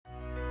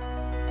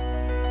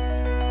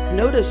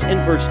notice in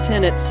verse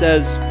 10 it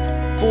says,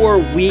 "For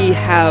we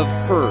have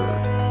heard."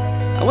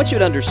 I want you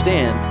to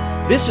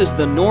understand, this is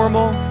the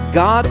normal,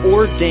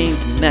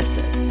 God-ordained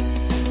method.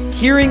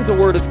 Hearing the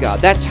Word of God,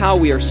 that's how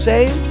we are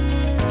saved.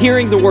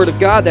 Hearing the Word of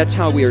God, that's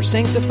how we are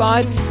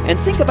sanctified. And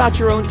think about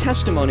your own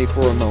testimony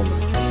for a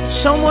moment.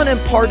 Someone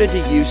imparted to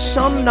you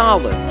some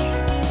knowledge,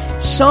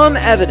 some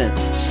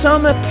evidence,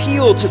 some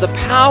appeal to the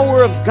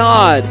power of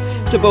God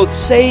to both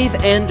save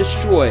and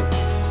destroy.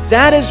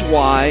 That is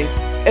why,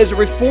 as a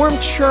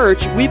Reformed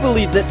church, we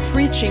believe that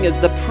preaching is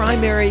the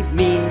primary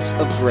means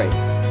of grace.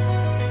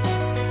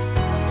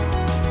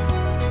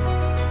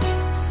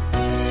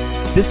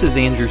 This is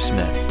Andrew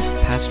Smith,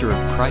 pastor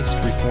of Christ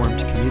Reformed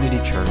Community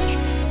Church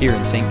here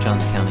in St.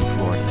 Johns County,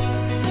 Florida.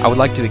 I would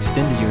like to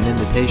extend to you an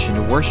invitation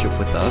to worship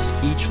with us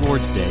each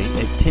Lord's Day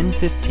at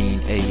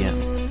 10:15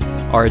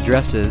 a.m. Our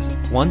address is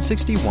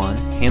 161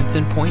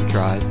 Hampton Point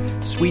Drive,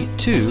 Suite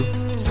 2,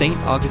 St.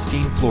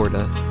 Augustine,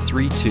 Florida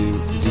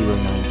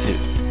 32092.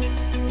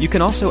 You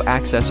can also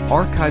access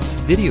archived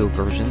video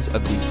versions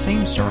of these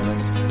same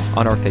sermons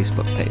on our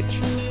Facebook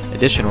page.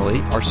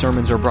 Additionally, our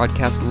sermons are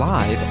broadcast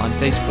live on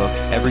Facebook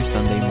every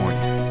Sunday morning.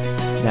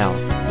 Now,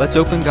 let's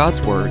open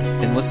God's Word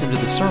and listen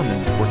to the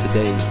sermon for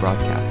today's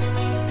broadcast.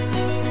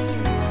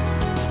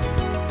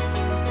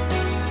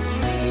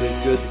 It is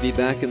good to be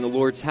back in the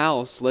Lord's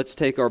house. Let's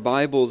take our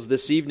Bibles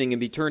this evening and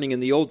be turning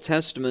in the Old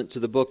Testament to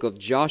the book of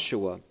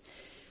Joshua.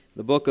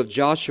 The book of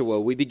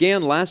Joshua. We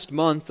began last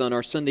month on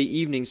our Sunday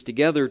evenings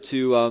together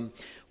to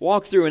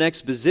walk through an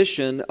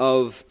exposition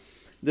of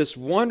this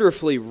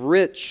wonderfully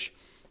rich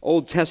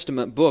Old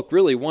Testament book,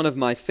 really one of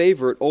my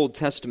favorite Old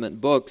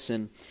Testament books.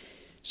 And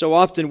so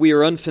often we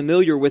are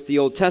unfamiliar with the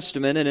Old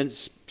Testament, and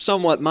it's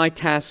somewhat my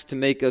task to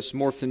make us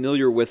more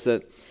familiar with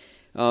it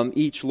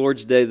each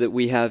Lord's Day that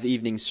we have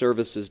evening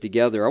services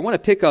together. I want to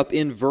pick up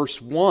in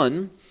verse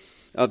 1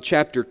 of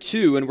chapter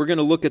 2, and we're going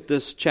to look at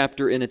this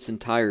chapter in its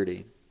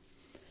entirety.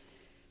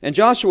 "And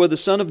Joshua the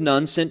son of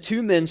Nun sent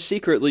 2 men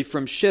secretly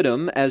from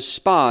Shittim as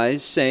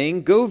spies,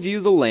 saying, 'Go view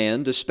the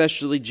land,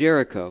 especially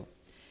Jericho.'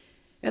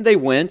 And they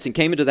went and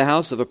came into the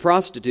house of a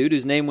prostitute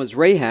whose name was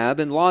Rahab,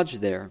 and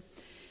lodged there.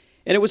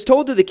 And it was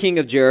told to the king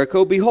of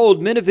Jericho,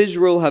 'Behold, men of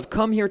Israel have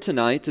come here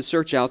tonight to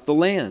search out the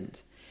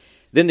land.'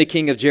 Then the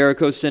king of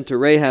Jericho sent to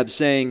Rahab,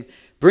 saying,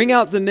 'Bring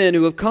out the men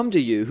who have come to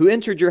you, who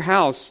entered your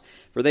house,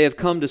 for they have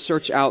come to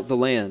search out the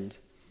land.'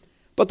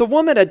 But the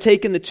woman had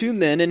taken the 2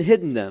 men and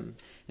hidden them.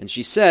 And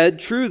she said,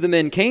 'True, the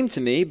men came to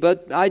me,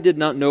 but I did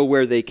not know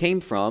where they came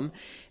from.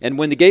 And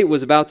when the gate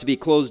was about to be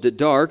closed at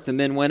dark, the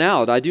men went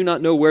out. I do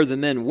not know where the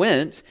men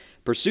went.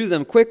 Pursue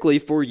them quickly,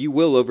 for you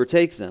will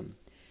overtake them.'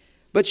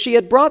 But she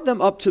had brought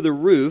them up to the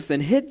roof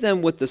and hid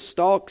them with the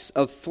stalks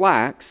of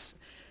flax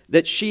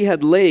that she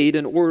had laid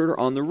in order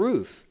on the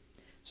roof.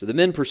 So the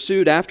men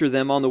pursued after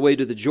them on the way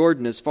to the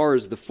Jordan as far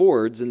as the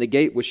fords, and the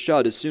gate was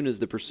shut as soon as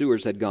the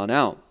pursuers had gone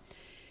out.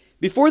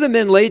 Before the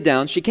men laid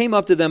down, she came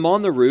up to them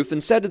on the roof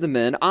and said to the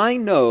men, 'I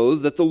know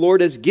that the Lord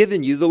has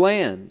given you the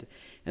land,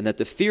 and that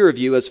the fear of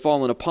you has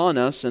fallen upon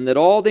us, and that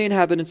all the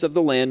inhabitants of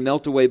the land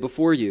melt away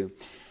before you.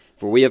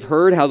 For we have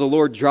heard how the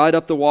Lord dried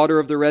up the water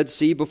of the Red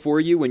Sea before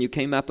you when you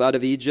came up out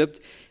of Egypt,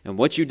 and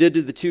what you did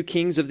to the 2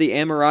 kings of the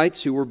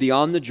Amorites who were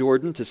beyond the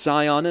Jordan, to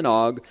Sihon and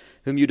Og,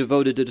 whom you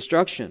devoted to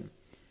destruction.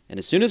 And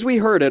as soon as we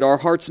heard it, our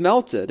hearts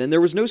melted, and there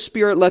was no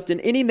spirit left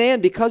in any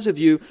man because of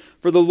you.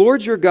 For the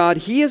Lord your God,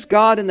 He is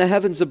God in the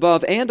heavens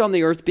above and on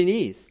the earth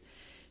beneath.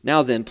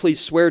 Now then, please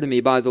swear to me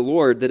by the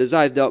Lord that as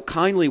I have dealt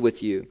kindly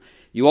with you,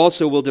 you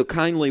also will deal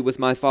kindly with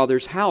my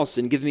father's house,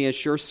 and give me a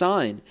sure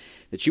sign,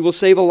 that you will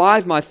save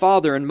alive my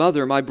father and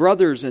mother, my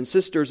brothers and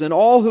sisters, and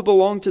all who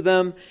belong to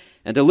them,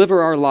 and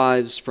deliver our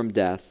lives from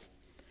death.'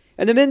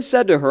 And the men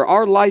said to her,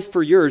 'Our life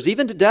for yours,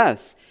 even to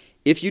death.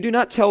 If you do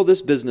not tell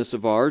this business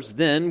of ours,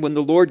 then when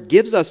the Lord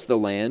gives us the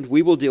land,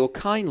 we will deal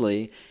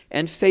kindly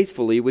and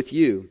faithfully with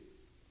you.'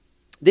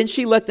 Then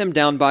she let them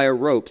down by a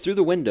rope through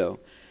the window,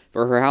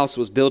 for her house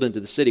was built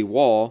into the city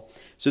wall,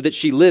 so that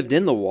she lived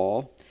in the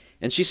wall.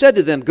 And she said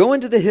to them, 'Go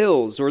into the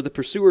hills, or the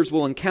pursuers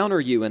will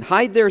encounter you, and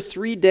hide there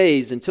 3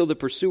 days until the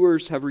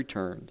pursuers have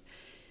returned.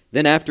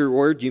 Then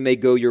afterward you may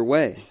go your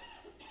way.'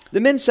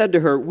 The men said to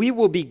her, 'We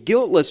will be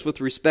guiltless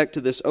with respect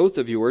to this oath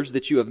of yours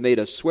that you have made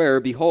us swear.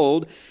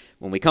 Behold,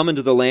 when we come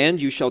into the land,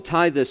 you shall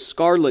tie this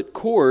scarlet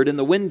cord in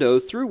the window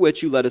through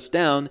which you let us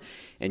down,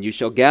 and you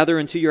shall gather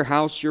into your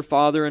house your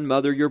father and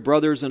mother, your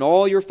brothers, and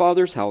all your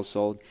father's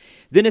household.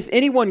 Then if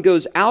anyone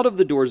goes out of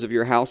the doors of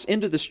your house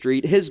into the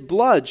street, his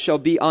blood shall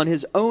be on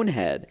his own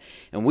head,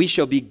 and we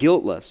shall be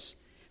guiltless.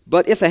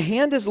 But if a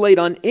hand is laid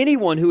on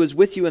anyone who is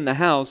with you in the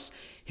house,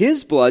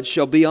 his blood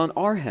shall be on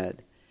our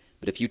head.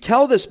 But if you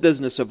tell this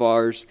business of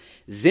ours,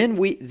 then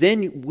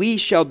we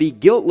shall be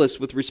guiltless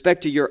with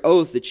respect to your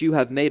oath that you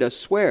have made us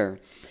swear.'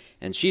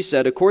 And she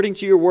said, 'According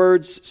to your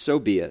words, so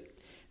be it.'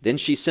 Then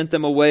she sent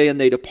them away,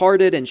 and they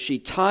departed, and she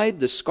tied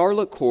the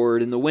scarlet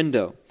cord in the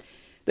window.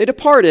 They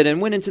departed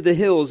and went into the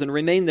hills and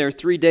remained there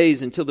 3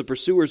 days until the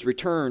pursuers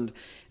returned.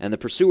 And the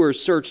pursuers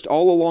searched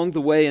all along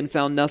the way and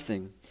found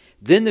nothing.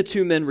 Then the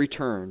 2 men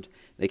returned.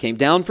 They came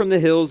down from the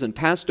hills and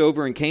passed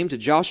over and came to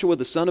Joshua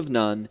the son of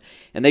Nun,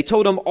 and they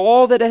told him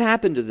all that had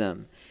happened to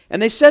them.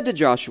 And they said to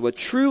Joshua,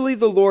 "Truly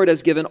the Lord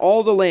has given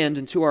all the land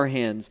into our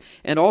hands,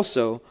 and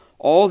also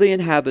all the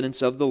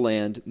inhabitants of the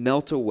land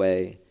melt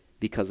away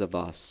because of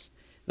us."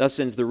 Thus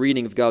ends the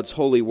reading of God's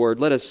holy word.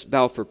 Let us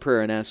bow for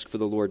prayer and ask for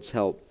the Lord's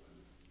help.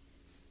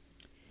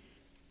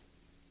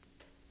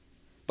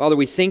 Father,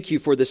 we thank you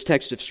for this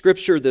text of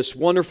Scripture, this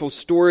wonderful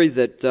story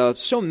that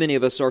so many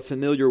of us are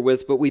familiar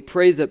with, but we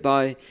pray that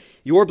by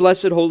your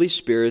blessed Holy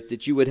Spirit,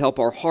 that you would help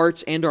our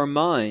hearts and our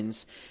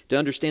minds to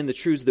understand the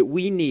truths that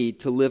we need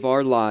to live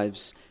our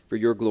lives for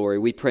your glory.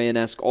 We pray and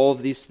ask all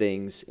of these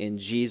things in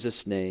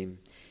Jesus' name.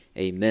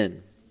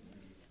 Amen.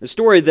 The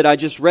story that I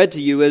just read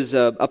to you is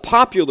a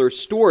popular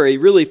story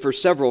really for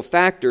several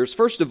factors.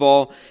 First of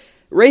all,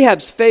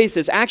 Rahab's faith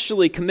is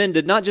actually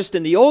commended not just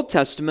in the Old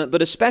Testament, but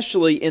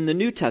especially in the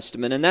New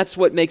Testament. And that's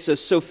what makes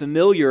us so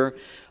familiar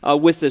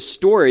with this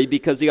story,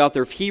 because the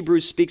author of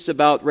Hebrews speaks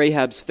about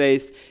Rahab's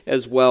faith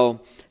as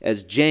well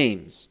as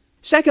James.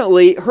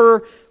 Secondly,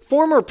 her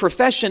former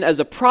profession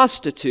as a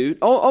prostitute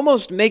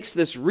almost makes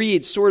this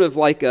read sort of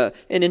like an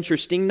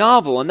interesting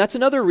novel. And that's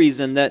another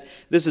reason that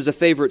this is a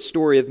favorite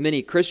story of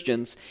many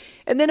Christians.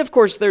 And then, of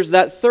course, there's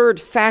that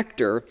third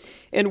factor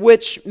in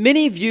which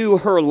many view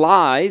her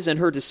lies and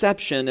her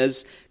deception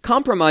as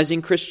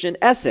compromising Christian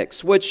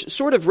ethics, which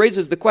sort of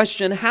raises the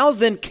question, how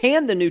then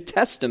can the New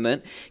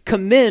Testament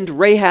commend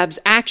Rahab's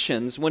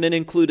actions when it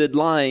included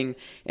lying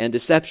and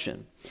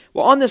deception?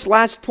 Well, on this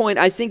last point,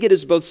 I think it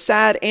is both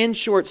sad and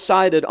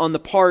short-sighted on the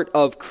part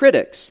of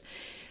critics,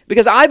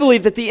 because I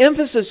believe that the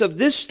emphasis of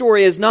this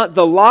story is not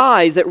the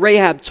lie that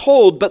Rahab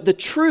told, but the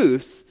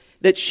truth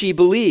that she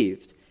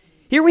believed.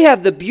 Here we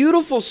have the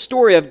beautiful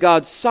story of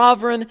God's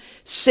sovereign,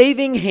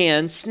 saving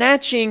hand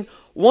snatching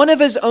one of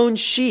his own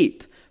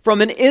sheep from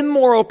an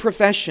immoral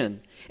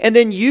profession, and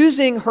then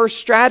using her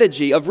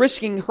strategy of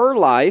risking her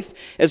life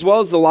as well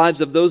as the lives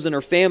of those in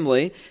her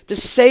family to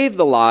save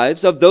the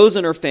lives of those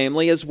in her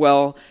family as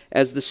well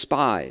as the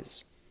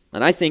spies.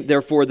 And I think,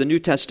 therefore, the New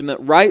Testament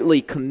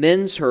rightly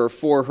commends her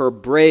for her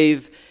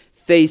brave,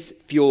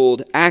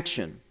 faith-fueled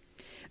action.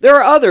 There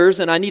are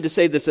others, and I need to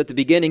say this at the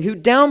beginning, who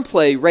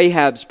downplay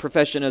Rahab's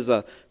profession as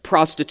a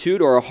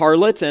prostitute or a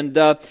harlot, and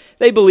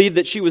they believe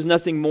that she was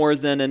nothing more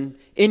than an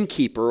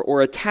innkeeper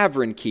or a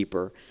tavern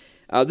keeper.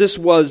 This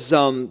was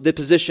the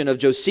position of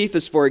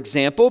Josephus, for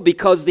example,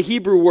 because the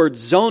Hebrew word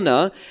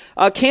zona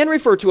can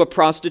refer to a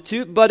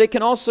prostitute, but it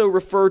can also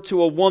refer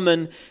to a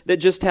woman that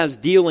just has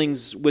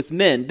dealings with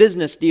men,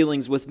 business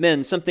dealings with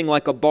men, something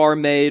like a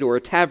barmaid or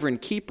a tavern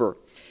keeper.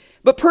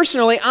 But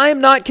personally, I am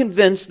not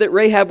convinced that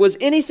Rahab was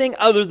anything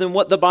other than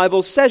what the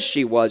Bible says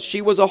she was. She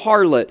was a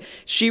harlot.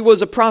 She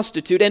was a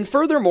prostitute. And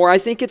furthermore, I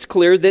think it's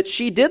clear that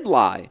she did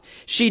lie.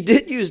 She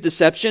did use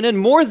deception in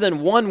more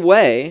than one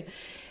way.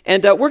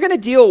 And we're going to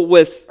deal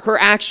with her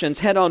actions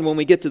head on when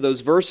we get to those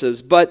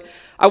verses. But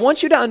I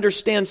want you to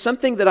understand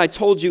something that I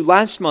told you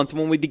last month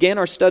when we began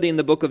our study in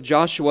the book of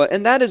Joshua,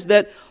 and that is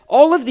that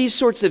all of these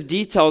sorts of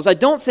details, I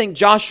don't think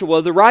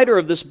Joshua, the writer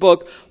of this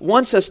book,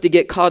 wants us to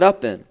get caught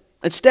up in.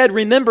 Instead,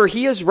 remember,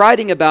 he is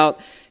writing about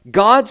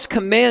God's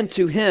command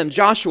to him,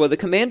 Joshua, the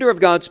commander of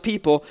God's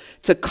people,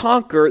 to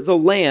conquer the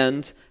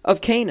land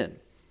of Canaan.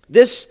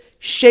 This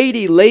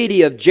shady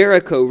lady of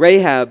Jericho,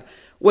 Rahab,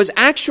 was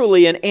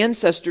actually an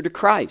ancestor to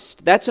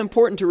Christ. That's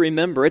important to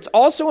remember. It's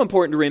also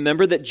important to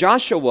remember that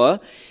Joshua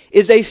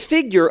is a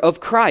figure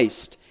of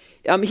Christ.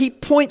 He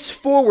points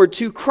forward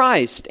to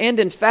Christ, and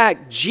in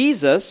fact,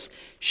 Jesus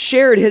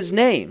shared his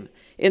name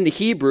in the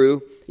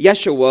Hebrew,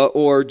 Yeshua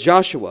or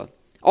Joshua.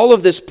 All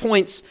of this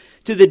points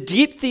to the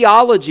deep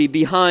theology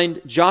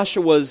behind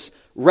Joshua's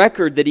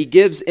record that he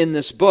gives in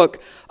this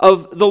book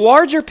of the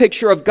larger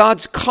picture of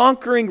God's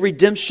conquering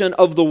redemption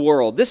of the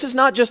world. This is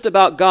not just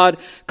about God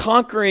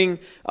conquering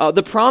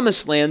the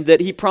promised land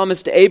that he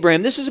promised to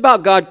Abraham. This is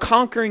about God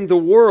conquering the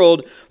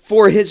world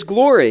for his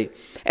glory.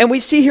 And we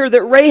see here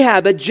that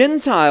Rahab, a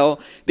Gentile,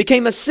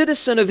 became a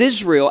citizen of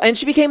Israel, and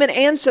she became an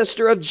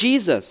ancestor of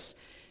Jesus.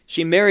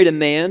 She married a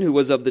man who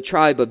was of the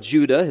tribe of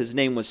Judah. His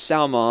name was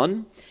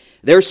Salmon.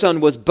 Their son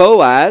was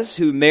Boaz,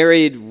 who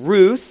married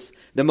Ruth,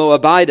 the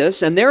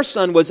Moabitess, and their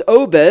son was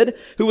Obed,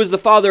 who was the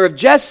father of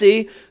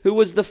Jesse, who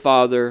was the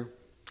father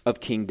of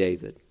King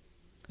David.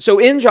 So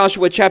in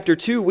Joshua chapter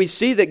 2, we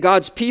see that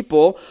God's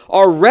people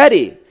are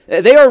ready.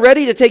 They are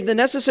ready to take the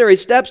necessary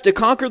steps to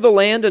conquer the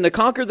land and to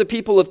conquer the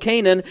people of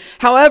Canaan.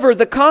 However,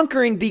 the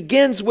conquering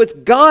begins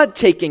with God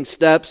taking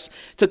steps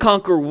to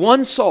conquer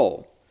one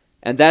soul,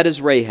 and that is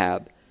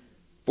Rahab,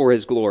 for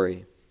his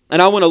glory.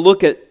 And I want to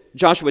look at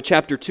Joshua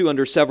chapter 2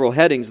 under several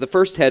headings. The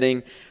first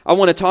heading I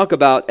want to talk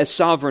about a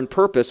sovereign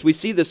purpose. We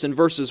see this in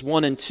verses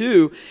 1 and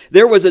 2.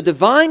 There was a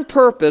divine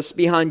purpose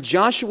behind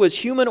Joshua's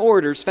human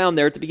orders found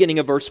there at the beginning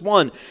of verse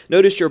 1.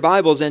 Notice your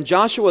Bibles. And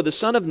Joshua the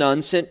son of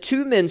Nun sent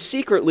 2 men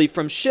secretly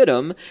from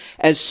Shittim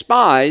as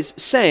spies,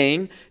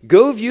 saying,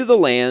 "Go view the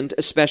land,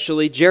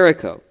 especially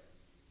Jericho."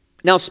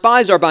 Now,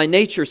 spies are by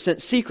nature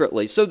sent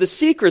secretly, so the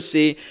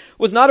secrecy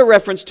was not a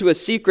reference to a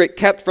secret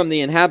kept from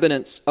the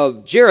inhabitants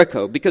of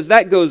Jericho, because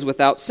that goes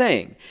without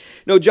saying.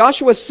 No,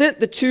 Joshua sent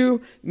the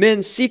two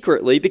men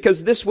secretly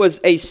because this was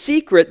a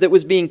secret that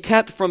was being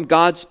kept from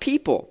God's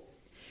people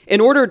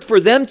in order for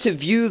them to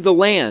view the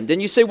land.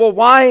 And you say, well,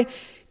 why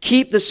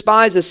keep the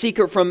spies a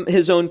secret from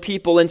his own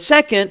people? And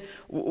second,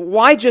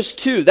 why just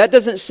two? That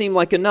doesn't seem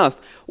like enough.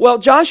 Well,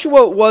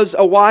 Joshua was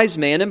a wise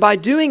man, and by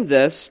doing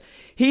this,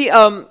 he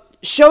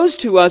shows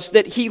to us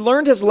that he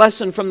learned his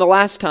lesson from the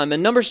last time.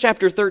 In Numbers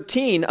chapter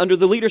 13, under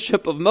the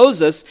leadership of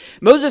Moses,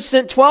 Moses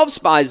sent 12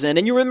 spies in,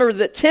 and you remember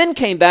that 10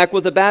 came back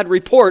with a bad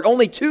report.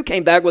 Only 2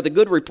 came back with a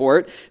good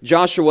report,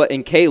 Joshua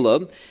and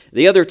Caleb.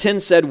 The other 10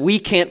 said, we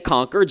can't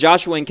conquer.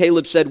 Joshua and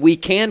Caleb said, we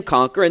can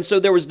conquer. And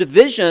so there was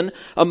division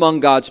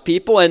among God's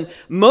people, and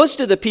most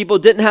of the people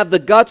didn't have the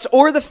guts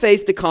or the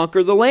faith to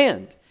conquer the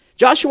land.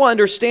 Joshua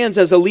understands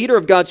as a leader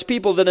of God's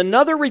people that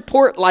another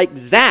report like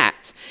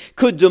that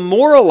could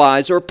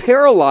demoralize or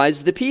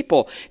paralyze the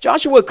people.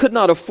 Joshua could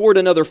not afford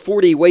another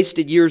 40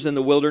 wasted years in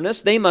the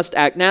wilderness. They must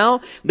act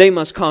now. They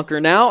must conquer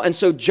now. And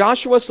so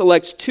Joshua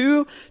selects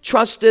 2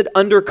 trusted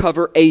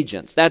undercover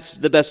agents. That's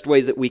the best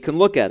way that we can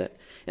look at it.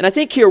 And I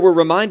think here we're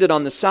reminded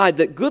on the side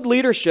that good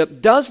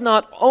leadership does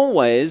not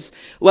always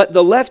let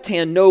the left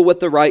hand know what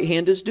the right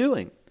hand is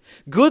doing.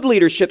 Good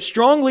leadership,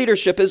 strong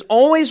leadership, is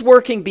always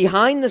working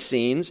behind the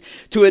scenes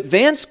to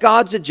advance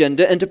God's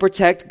agenda and to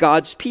protect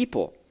God's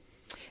people.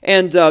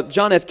 And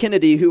John F.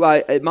 Kennedy, who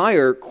I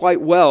admire quite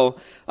well,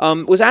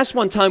 was asked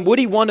one time what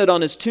he wanted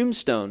on his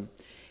tombstone.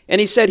 And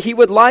he said he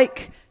would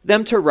like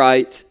them to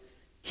write,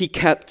 "He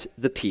kept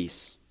the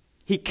peace."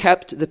 He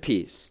kept the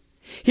peace.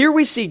 Here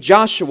we see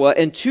Joshua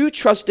and 2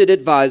 trusted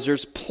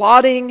advisors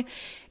plotting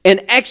and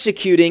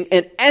executing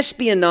an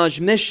espionage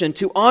mission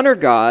to honor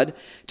God,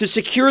 to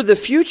secure the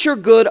future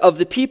good of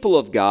the people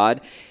of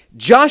God.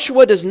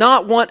 Joshua does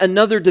not want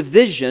another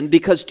division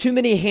because too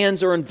many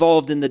hands are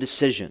involved in the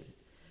decision.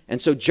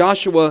 And so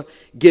Joshua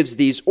gives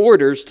these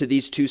orders to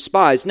these 2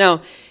 spies.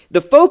 Now,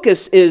 the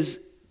focus is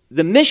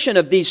the mission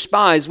of these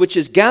spies, which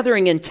is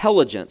gathering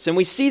intelligence. And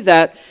we see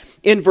that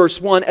in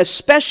verse 1,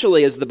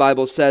 especially as the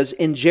Bible says,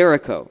 in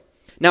Jericho.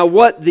 Now,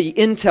 what the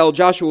intel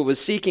Joshua was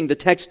seeking, the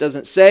text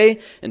doesn't say.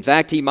 In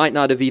fact, he might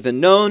not have even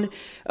known.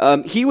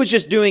 He was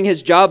just doing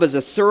his job as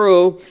a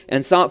thorough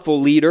and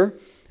thoughtful leader.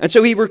 And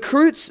so he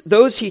recruits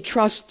those he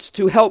trusts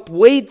to help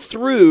wade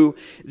through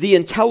the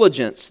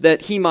intelligence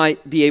that he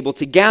might be able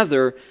to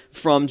gather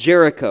from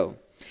Jericho.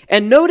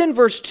 And note in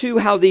verse 1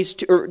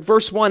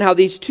 how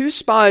these 2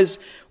 spies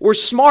were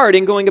smart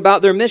in going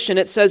about their mission.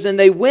 It says, and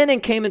they went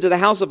and came into the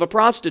house of a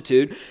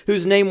prostitute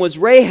whose name was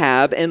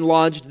Rahab and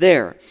lodged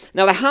there.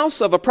 Now the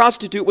house of a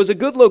prostitute was a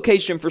good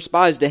location for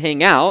spies to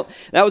hang out.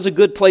 That was a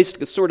good place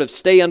to sort of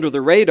stay under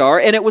the radar.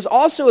 And it was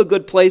also a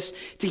good place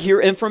to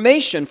hear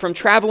information from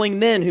traveling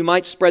men who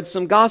might spread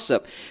some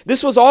gossip.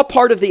 This was all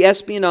part of the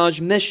espionage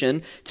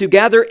mission to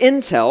gather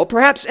intel,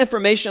 perhaps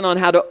information on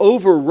how to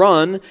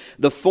overrun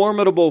the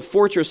formidable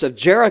fortress of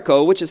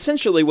Jericho, which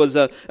essentially was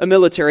a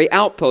military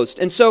outpost.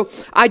 And so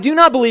I do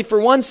not believe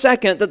for one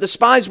second that the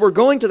spies were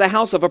going to the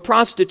house of a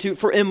prostitute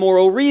for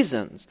immoral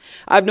reasons.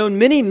 I've known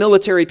many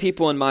military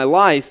people in my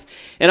life,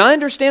 and I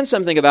understand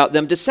something about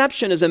them.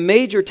 Deception is a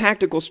major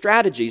tactical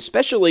strategy,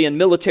 especially in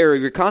military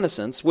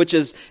reconnaissance, which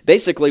is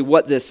basically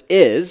what this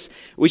is.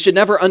 We should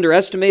never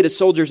underestimate a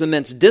soldier's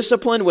immense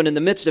discipline when in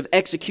the midst of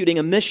executing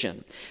a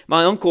mission.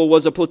 My uncle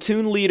was a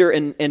platoon leader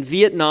in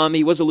Vietnam.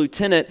 He was a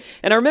lieutenant,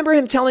 and I remember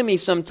him telling me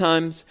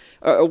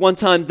one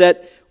time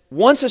that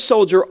once a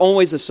soldier,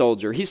 always a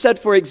soldier. He said,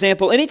 for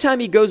example,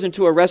 anytime he goes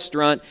into a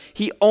restaurant,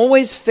 he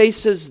always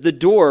faces the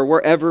door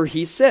wherever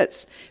he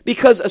sits.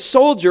 Because a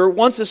soldier,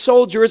 once a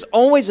soldier, is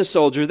always a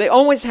soldier. They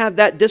always have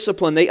that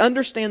discipline. They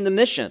understand the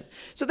mission.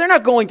 So they're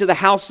not going to the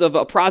house of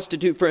a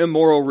prostitute for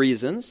immoral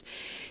reasons.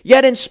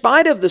 Yet in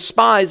spite of the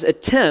spies'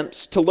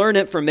 attempts to learn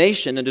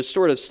information and to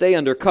sort of stay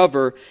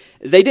undercover,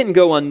 they didn't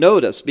go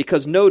unnoticed.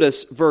 Because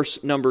notice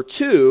verse number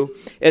 2,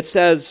 it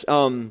says,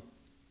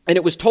 and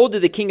it was told to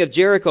the king of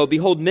Jericho,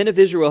 behold, men of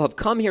Israel have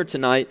come here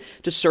tonight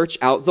to search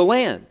out the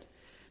land.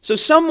 So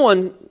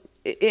someone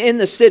in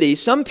the city,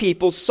 some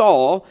people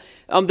saw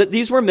that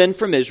these were men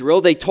from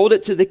Israel. They told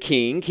it to the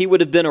king. He would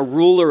have been a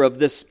ruler of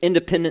this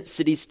independent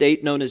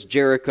city-state known as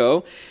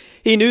Jericho.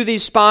 He knew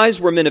these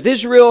spies were men of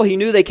Israel. He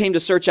knew they came to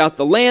search out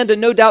the land, and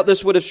no doubt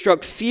this would have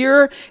struck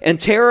fear and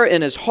terror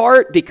in his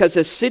heart because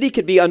his city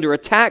could be under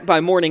attack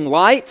by morning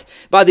light,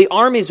 by the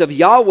armies of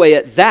Yahweh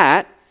at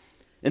that.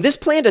 And this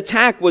planned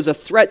attack was a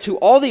threat to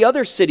all the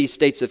other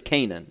city-states of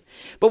Canaan.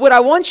 But what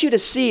I want you to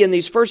see in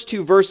these first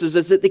 2 verses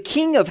is that the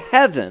King of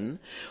Heaven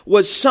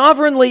was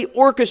sovereignly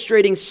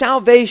orchestrating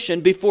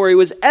salvation before he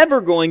was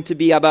ever going to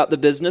be about the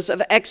business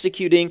of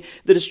executing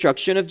the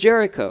destruction of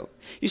Jericho.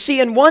 You see,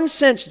 in one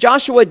sense,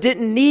 Joshua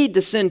didn't need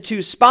to send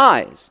 2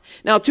 spies.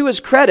 Now, to his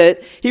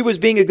credit, he was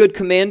being a good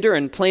commander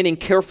and planning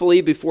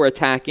carefully before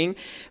attacking.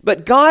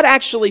 But God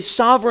actually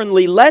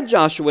sovereignly led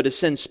Joshua to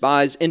send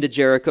spies into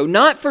Jericho,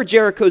 not for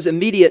Jericho's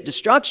immediate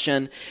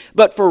destruction,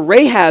 but for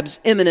Rahab's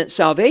imminent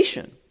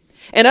salvation.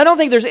 And I don't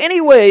think there's any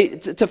way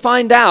to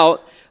find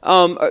out,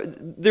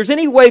 there's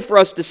any way for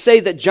us to say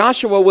that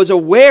Joshua was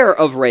aware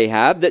of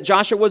Rahab, that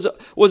Joshua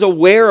was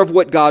aware of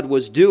what God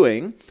was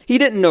doing. He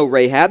didn't know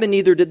Rahab, and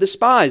neither did the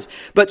spies.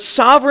 But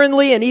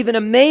sovereignly and even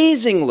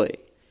amazingly,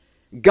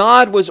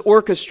 God was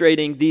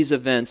orchestrating these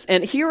events.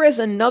 And here is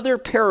another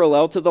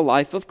parallel to the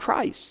life of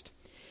Christ.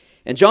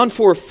 In John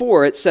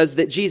 4:4, it says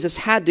that Jesus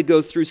had to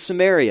go through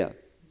Samaria.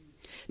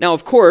 Now,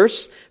 of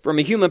course, from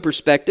a human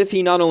perspective,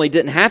 he not only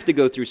didn't have to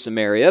go through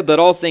Samaria, but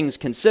all things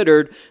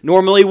considered,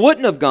 normally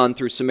wouldn't have gone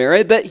through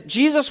Samaria. But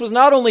Jesus was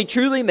not only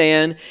truly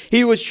man,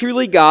 he was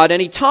truly God.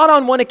 And he taught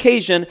on one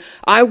occasion,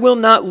 "I will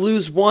not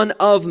lose one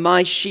of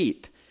my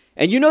sheep."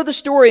 And you know the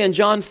story in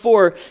John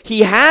 4. He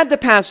had to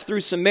pass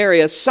through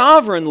Samaria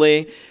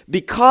sovereignly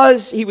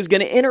because he was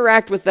going to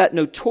interact with that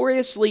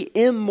notoriously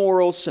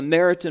immoral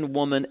Samaritan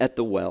woman at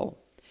the well.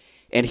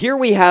 And here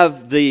we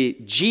have the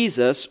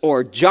Jesus,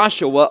 or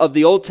Joshua of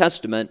the Old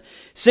Testament,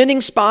 sending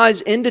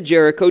spies into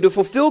Jericho to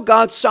fulfill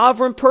God's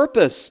sovereign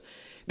purpose,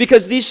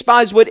 because these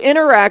spies would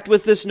interact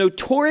with this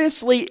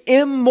notoriously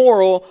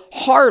immoral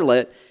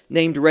harlot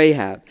named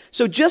Rahab.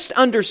 So just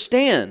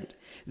understand,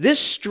 this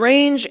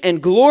strange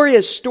and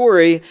glorious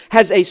story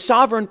has a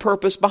sovereign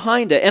purpose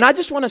behind it. And I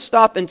just want to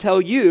stop and tell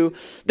you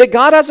that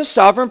God has a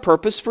sovereign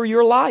purpose for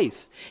your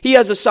life. He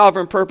has a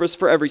sovereign purpose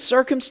for every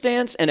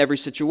circumstance and every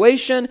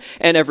situation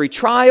and every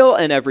trial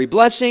and every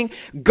blessing.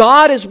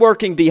 God is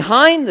working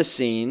behind the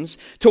scenes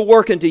to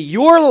work into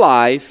your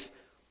life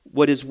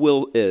what His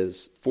will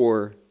is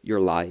for your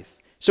life.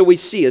 So we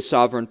see a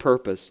sovereign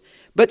purpose.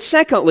 But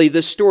secondly,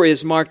 this story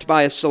is marked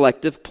by a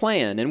selective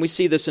plan. And we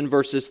see this in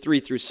verses 3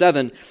 through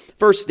 7.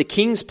 First, the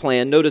king's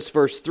plan. Notice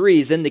verse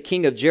 3. Then the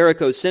king of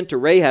Jericho sent to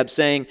Rahab,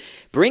 saying,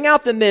 "Bring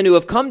out the men who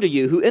have come to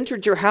you, who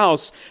entered your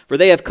house, for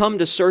they have come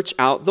to search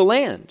out the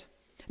land."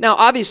 Now,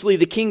 obviously,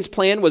 the king's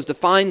plan was to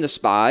find the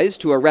spies,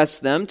 to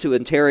arrest them, to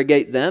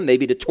interrogate them,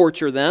 maybe to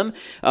torture them,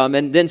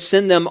 and then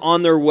send them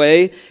on their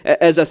way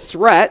as a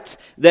threat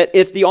that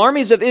if the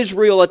armies of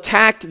Israel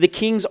attacked, the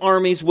king's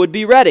armies would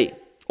be ready.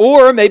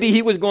 Or maybe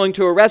he was going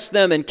to arrest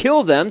them and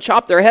kill them,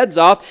 chop their heads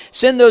off,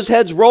 send those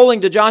heads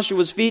rolling to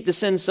Joshua's feet to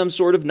send some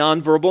sort of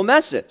nonverbal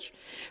message.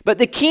 But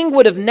the king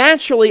would have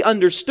naturally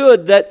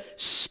understood that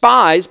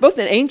spies, both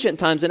in ancient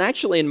times and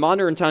actually in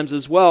modern times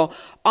as well,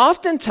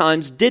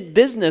 oftentimes did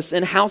business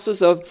in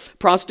houses of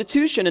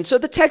prostitution. And so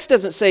the text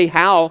doesn't say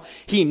how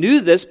he knew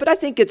this, but I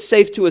think it's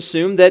safe to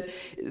assume that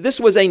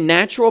this was a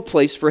natural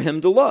place for him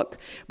to look.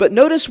 But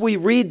notice we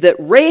read that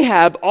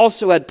Rahab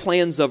also had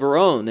plans of her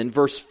own in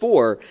verse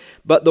 4.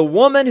 But the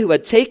woman who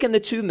had taken the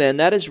two men,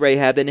 that is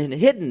Rahab, and had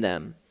hidden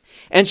them,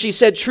 and she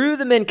said, "True,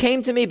 the men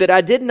came to me, but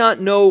I did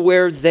not know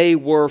where they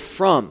were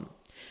from."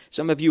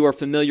 Some of you are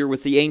familiar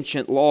with the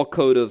ancient law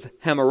code of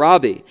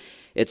Hammurabi.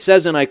 It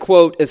says, and I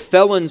quote, "If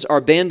felons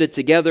are banded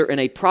together in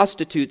a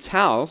prostitute's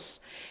house,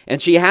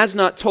 and she has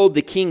not told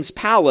the king's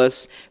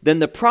palace, then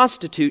the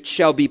prostitute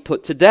shall be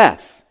put to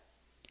death."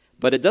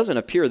 But it doesn't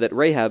appear that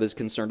Rahab is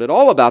concerned at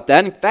all about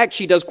that. In fact,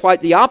 she does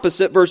quite the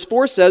opposite. Verse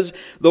 4 says,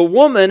 "The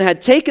woman had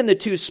taken the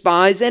two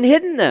spies and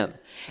hidden them."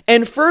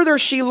 And further,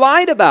 she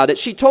lied about it.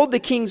 She told the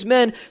king's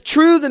men,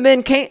 "True, the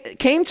men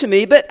came to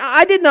me, but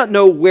I did not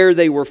know where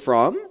they were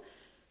from."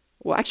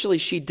 Well, actually,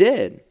 she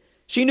did.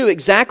 She knew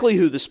exactly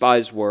who the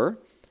spies were.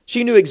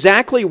 She knew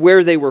exactly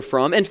where they were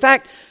from. In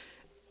fact,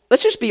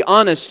 let's just be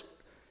honest.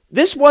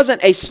 This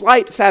wasn't a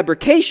slight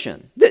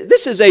fabrication.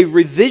 This is a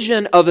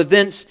revision of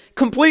events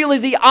completely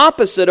the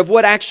opposite of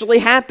what actually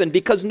happened.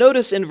 Because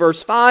notice in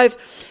verse 5,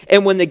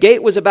 "And when the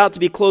gate was about to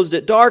be closed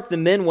at dark, the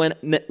men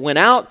went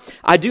out.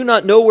 I do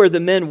not know where the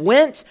men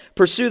went.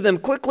 Pursue them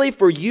quickly,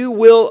 for you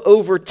will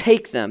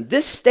overtake them."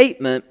 This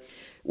statement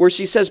where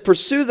she says,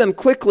 "Pursue them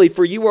quickly,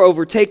 for you will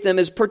overtake them,"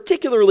 is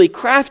particularly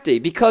crafty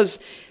because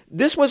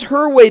this was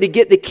her way to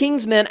get the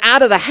king's men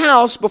out of the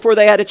house before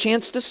they had a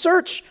chance to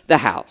search the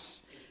house.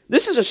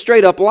 This is a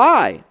straight up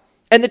lie.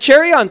 And the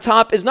cherry on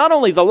top is not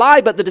only the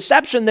lie, but the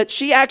deception that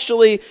she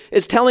actually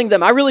is telling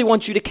them, "I really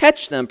want you to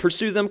catch them,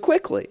 pursue them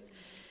quickly."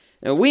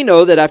 And we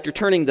know that after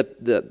turning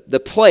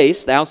the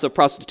place, the house of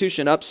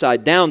prostitution,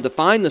 upside down to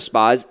find the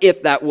spies,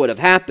 if that would have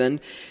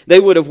happened, they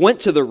would have went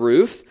to the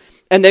roof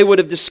and they would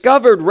have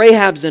discovered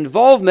Rahab's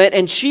involvement,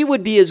 and she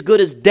would be as good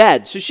as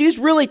dead. So she's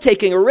really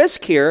taking a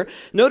risk here.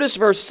 Notice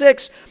verse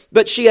 6,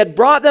 "But she had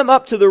brought them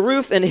up to the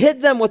roof and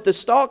hid them with the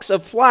stalks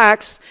of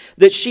flax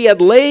that she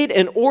had laid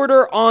in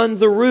order on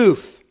the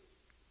roof."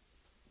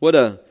 What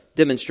a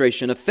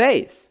demonstration of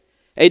faith.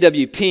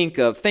 A.W. Pink,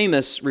 a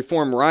famous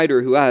Reformed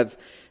writer who I have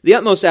the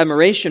utmost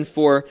admiration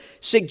for,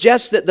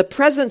 suggests that the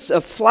presence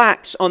of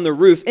flax on the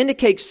roof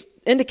indicates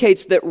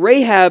that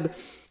Rahab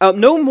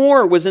no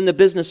more was in the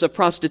business of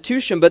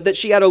prostitution, but that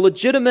she had a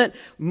legitimate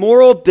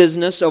moral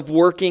business of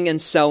working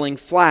and selling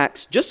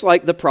flax, just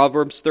like the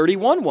Proverbs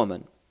 31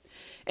 woman.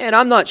 And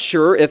I'm not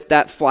sure if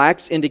that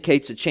flax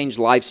indicates a changed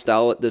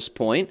lifestyle at this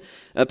point.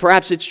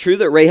 Perhaps it's true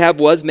that Rahab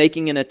was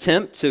making an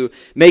attempt to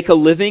make a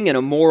living in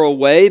a moral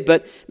way,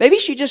 but maybe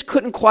she just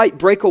couldn't quite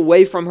break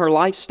away from her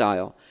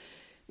lifestyle.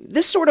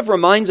 this sort of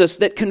reminds us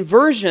that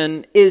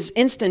conversion is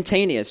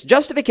instantaneous.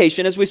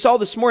 Justification, as we saw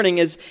this morning,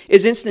 is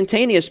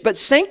instantaneous, but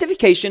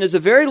sanctification is a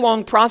very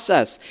long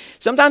process.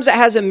 Sometimes it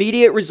has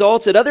immediate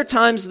results. At other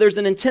times, there's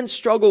an intense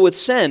struggle with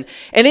sin.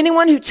 And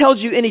anyone who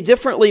tells you any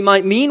differently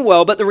might mean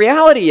well, but the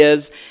reality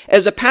is,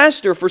 as a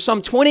pastor for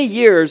some 20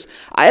 years,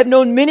 I have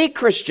known many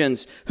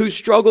Christians who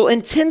struggle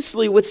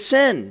intensely with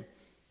sin.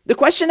 The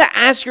question to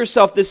ask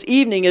yourself this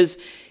evening is,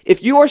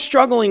 if you are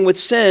struggling with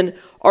sin,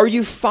 are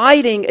you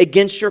fighting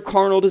against your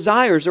carnal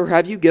desires, or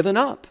have you given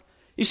up?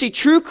 You see,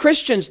 true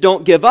Christians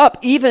don't give up,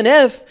 even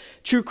if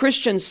true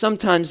Christians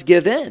sometimes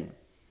give in.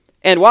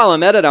 And while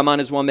I'm at it, I might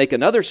as well make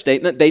another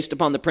statement based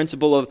upon the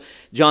principle of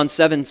John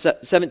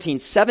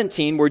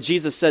 17:17, where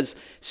Jesus says,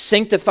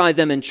 sanctify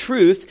them in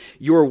truth.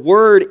 Your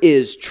word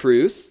is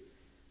truth.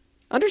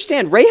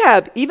 Understand,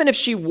 Rahab, even if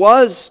she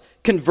was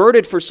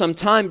converted for some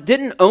time,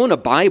 didn't own a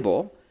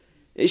Bible.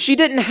 She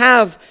didn't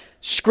have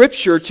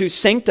Scripture to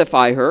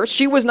sanctify her.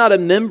 She was not a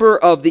member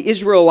of the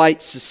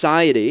Israelite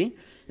society.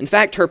 In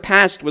fact, her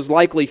past was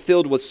likely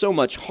filled with so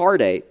much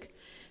heartache.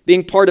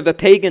 Being part of a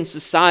pagan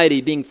society,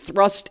 being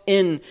thrust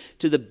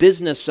into the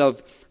business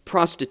of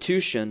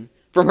prostitution.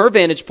 From her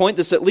vantage point,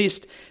 this at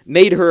least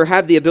made her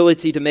have the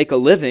ability to make a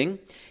living.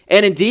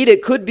 And indeed,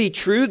 it could be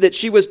true that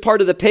she was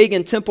part of the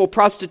pagan temple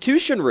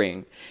prostitution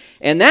ring.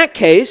 In that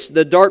case,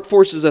 the dark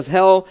forces of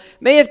hell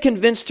may have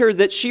convinced her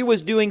that she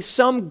was doing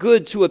some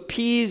good to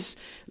appease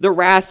the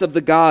wrath of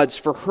the gods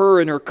for her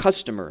and her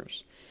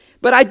customers.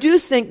 But I do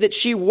think that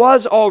she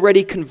was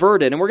already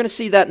converted, and we're going to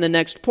see that in the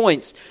next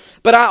points.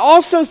 But I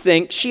also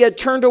think she had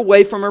turned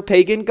away from her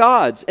pagan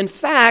gods. In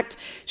fact,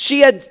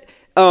 she had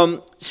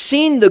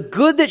seen the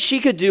good that she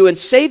could do in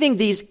saving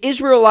these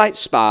Israelite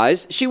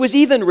spies. She was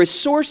even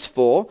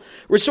resourceful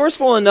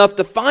enough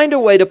to find a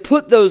way to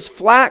put those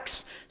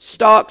flax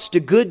stalks to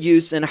good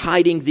use in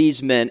hiding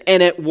these men.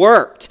 And it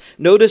worked.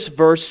 Notice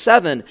verse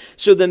 7.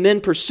 So the men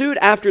pursued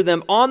after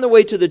them on the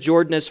way to the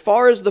Jordan as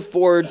far as the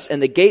fords,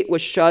 and the gate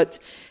was shut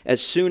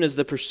as soon as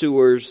the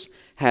pursuers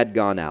had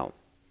gone out.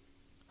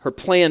 Her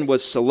plan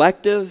was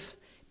selective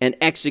and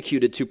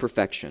executed to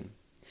perfection.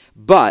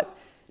 But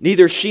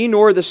neither she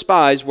nor the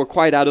spies were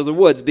quite out of the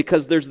woods,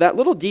 because there's that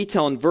little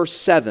detail in verse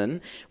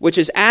 7, which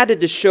is added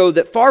to show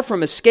that far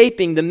from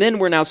escaping, the men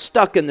were now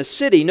stuck in the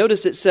city.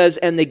 Notice it says,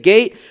 and the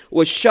gate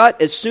was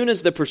shut as soon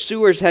as the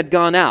pursuers had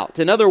gone out.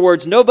 In other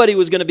words, nobody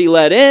was going to be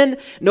let in,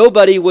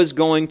 nobody was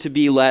going to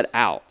be let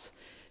out.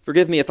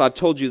 Forgive me if I've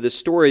told you this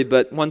story,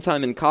 but one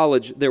time in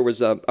college, there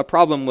was a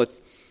problem with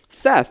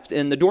theft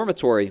in the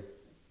dormitory.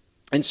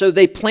 And so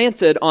they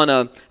planted on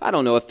a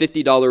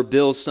 $50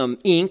 bill, some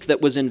ink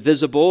that was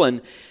invisible.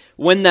 And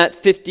when that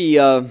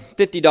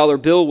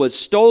 $50 bill was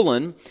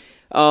stolen,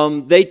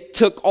 they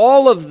took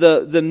all of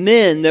the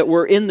men that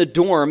were in the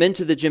dorm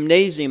into the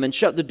gymnasium and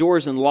shut the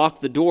doors and locked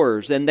the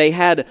doors. And they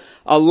had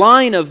a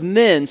line of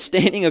men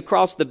standing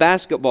across the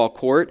basketball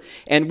court.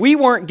 And we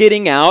weren't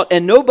getting out,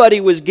 and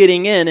nobody was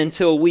getting in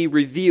until we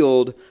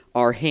revealed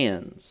our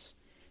hands.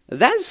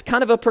 That's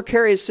kind of a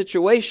precarious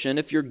situation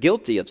if you're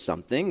guilty of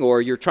something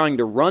or you're trying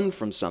to run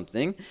from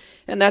something.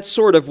 And that's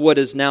sort of what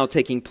is now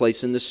taking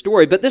place in this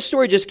story. But this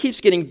story just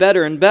keeps getting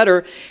better and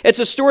better. It's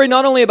a story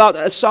not only about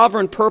a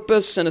sovereign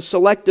purpose and a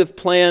selective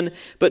plan,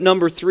 but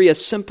number 3, a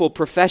simple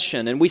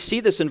profession. And we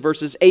see this in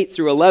verses 8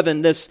 through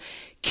 11. This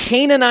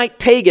Canaanite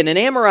pagan, an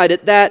Amorite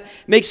at that,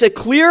 makes a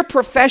clear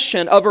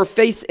profession of her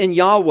faith in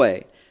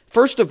Yahweh.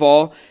 First of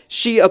all,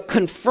 she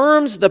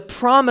confirms the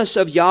promise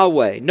of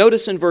Yahweh.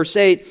 Notice in verse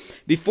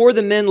 8, before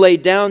the men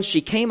laid down, she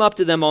came up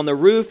to them on the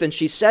roof, and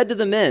she said to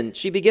the men,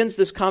 she begins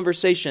this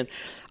conversation,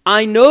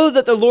 I know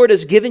that the Lord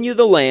has given you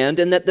the land,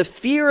 and that the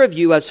fear of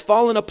you has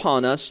fallen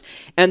upon us,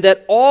 and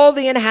that all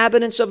the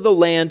inhabitants of the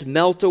land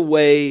melt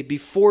away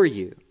before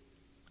you.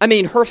 I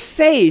mean, her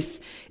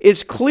faith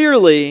is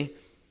clearly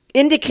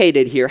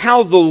indicated here.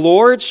 How the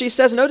Lord, she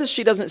says. Notice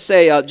she doesn't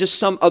say just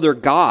some other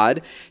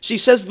God. She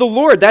says the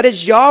Lord, that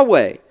is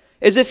Yahweh,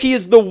 as if he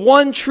is the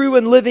one true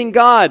and living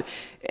God.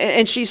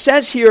 And she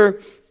says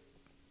here,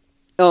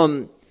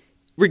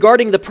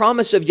 regarding the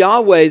promise of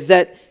Yahweh,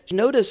 that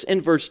notice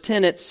in verse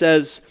 10 it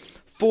says,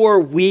 for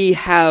we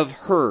have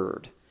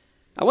heard.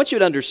 I want you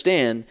to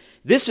understand,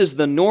 this is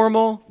the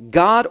normal,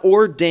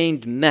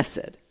 God-ordained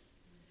method.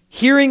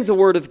 Hearing the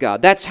word of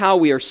God. That's how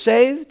we are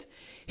saved.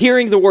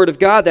 Hearing the word of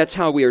God, that's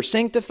how we are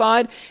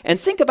sanctified. And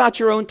think about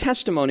your own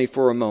testimony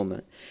for a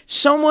moment.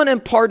 Someone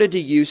imparted to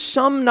you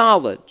some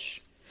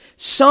knowledge,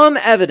 some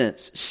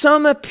evidence,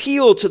 some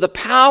appeal to the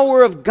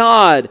power of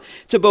God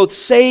to both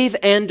save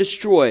and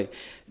destroy.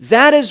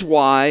 That is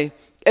why,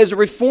 as a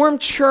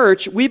Reformed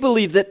church, we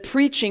believe that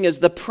preaching is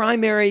the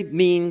primary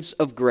means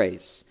of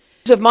grace.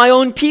 Of my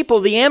own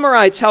people, the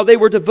Amorites, how they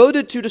were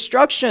devoted to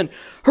destruction.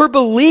 Her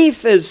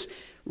belief is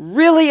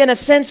really, in a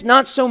sense,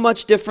 not so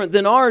much different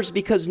than ours,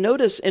 because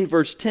notice in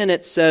verse 10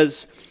 it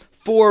says,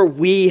 for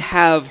we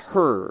have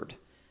heard.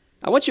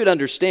 I want you to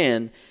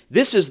understand,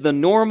 this is the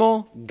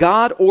normal,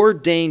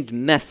 God-ordained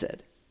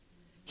method.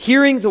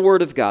 Hearing the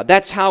word of God,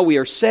 that's how we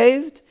are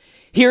saved.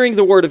 Hearing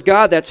the Word of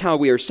God, that's how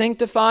we are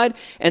sanctified.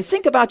 And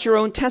think about your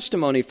own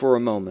testimony for a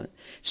moment.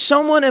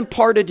 Someone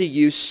imparted to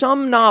you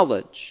some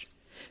knowledge,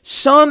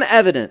 some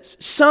evidence,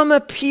 some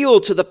appeal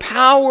to the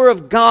power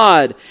of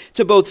God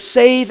to both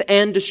save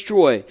and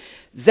destroy.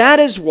 That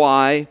is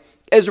why,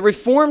 as a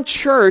Reformed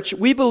church,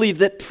 we believe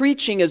that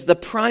preaching is the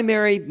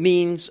primary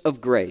means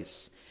of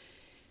grace.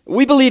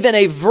 We believe in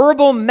a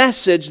verbal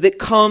message that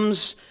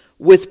comes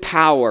with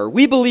power.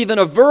 We believe in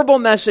a verbal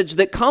message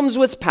that comes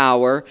with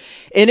power,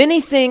 and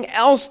anything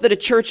else that a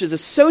church is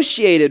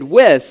associated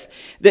with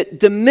that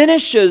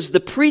diminishes the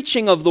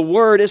preaching of the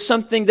Word is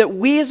something that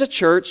we as a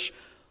church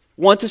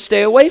want to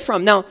stay away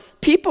from. Now,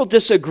 people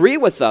disagree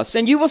with us,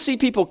 and you will see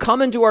people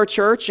come into our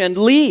church and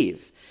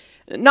leave.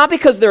 Not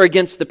because they're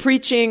against the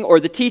preaching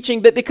or the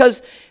teaching, but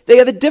because they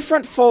have a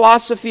different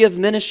philosophy of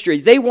ministry.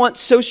 They want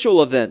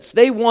social events.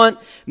 They want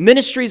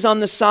ministries on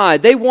the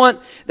side. They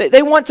want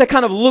to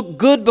kind of look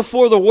good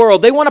before the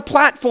world. They want a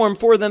platform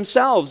for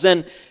themselves.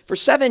 And for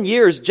 7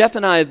 years, Jeff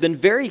and I have been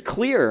very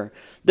clear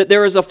that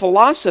there is a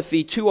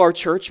philosophy to our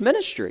church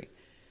ministry.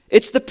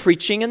 It's the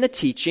preaching and the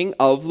teaching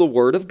of the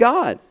Word of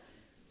God.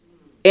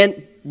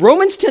 And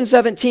Romans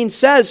 10:17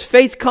 says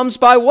faith comes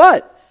by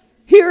what?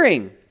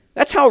 Hearing.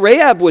 That's how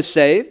Rahab was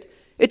saved.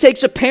 It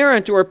takes a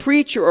parent or a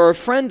preacher or a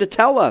friend to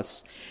tell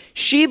us.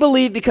 She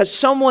believed because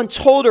someone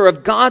told her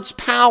of God's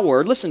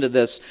power, listen to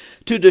this,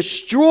 to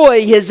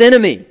destroy his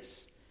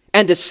enemies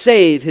and to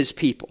save his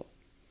people.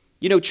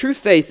 You know, true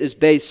faith is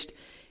based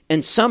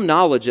in some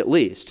knowledge at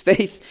least.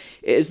 Faith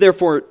is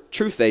therefore,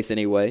 true faith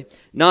anyway,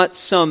 not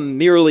some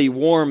merely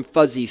warm,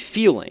 fuzzy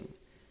feeling.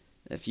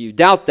 If you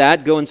doubt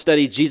that, go and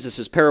study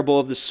Jesus' parable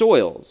of the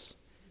soils.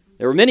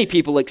 There were many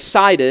people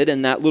excited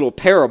in that little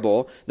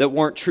parable that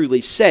weren't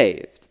truly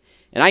saved.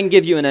 And I can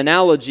give you an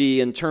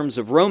analogy in terms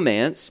of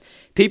romance.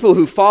 People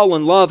who fall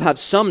in love have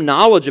some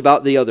knowledge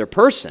about the other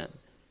person.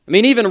 I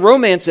mean, even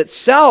romance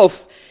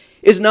itself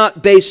is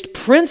not based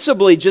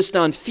principally just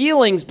on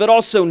feelings, but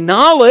also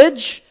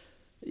knowledge.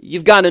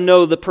 You've got to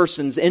know the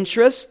person's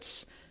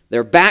interests,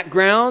 their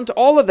background,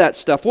 all of that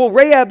stuff. Well,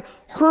 Rahab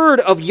heard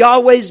of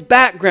Yahweh's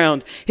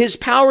background, his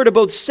power to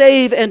both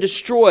save and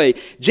destroy.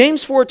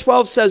 James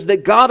 4:12 says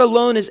that God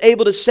alone is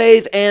able to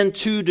save and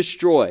to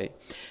destroy.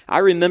 I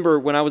remember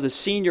when I was a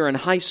senior in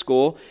high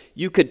school,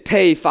 you could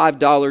pay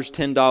 $5,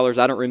 $10,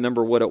 I don't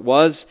remember what it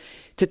was,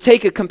 to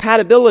take a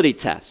compatibility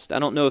test. I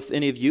don't know if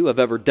any of you have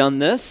ever done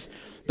this,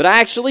 but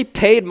I actually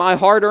paid my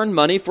hard-earned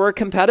money for a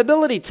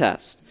compatibility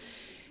test.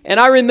 And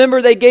I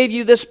remember they gave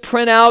you this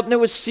printout, and it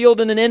was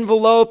sealed in an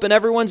envelope, and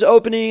everyone's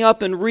opening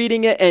up and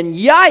reading it, and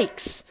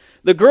yikes,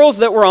 the girls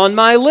that were on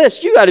my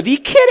list, you got to be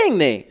kidding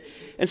me.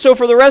 And so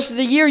for the rest of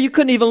the year, you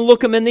couldn't even look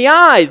them in the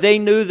eye. They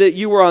knew that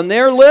you were on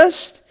their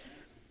list,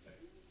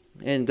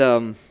 and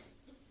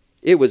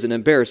it was an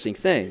embarrassing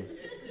thing.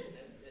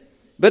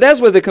 But as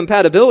with the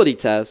compatibility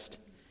test,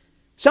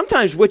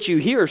 sometimes what you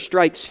hear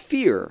strikes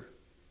fear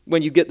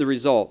when you get the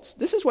results.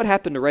 This is what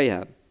happened to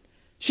Rahab.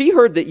 She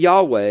heard that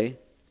Yahweh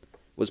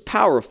was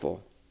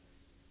powerful,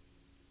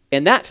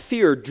 and that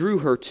fear drew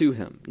her to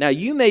him. Now,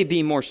 you may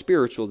be more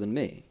spiritual than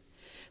me,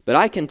 but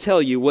I can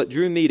tell you what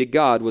drew me to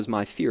God was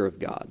my fear of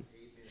God,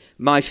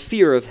 my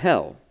fear of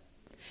hell.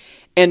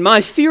 And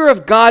my fear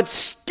of God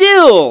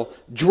still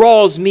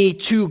draws me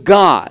to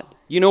God.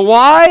 You know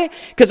why?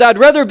 Because I'd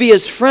rather be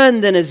his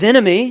friend than his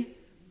enemy.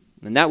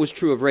 And that was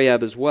true of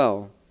Rahab as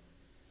well.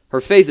 Her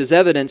faith is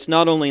evidenced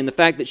not only in the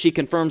fact that she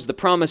confirms the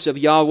promise of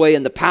Yahweh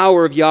and the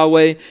power of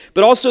Yahweh,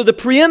 but also the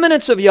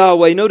preeminence of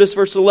Yahweh. Notice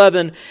verse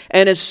 11,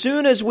 and as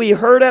soon as we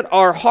heard it,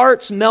 our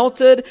hearts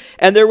melted,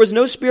 and there was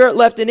no spirit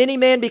left in any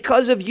man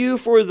because of you,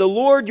 for the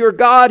Lord your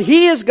God,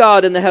 He is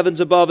God in the heavens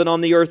above and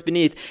on the earth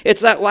beneath.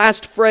 It's that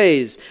last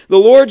phrase, the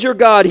Lord your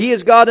God, He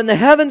is God in the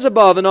heavens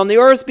above and on the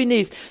earth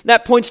beneath.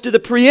 That points to the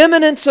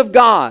preeminence of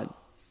God.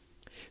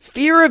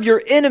 Fear of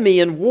your enemy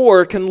in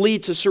war can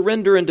lead to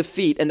surrender and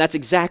defeat, and that's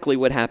exactly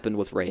what happened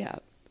with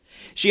Rahab.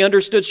 She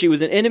understood she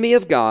was an enemy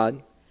of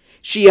God.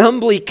 She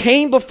humbly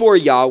came before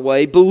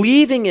Yahweh,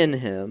 believing in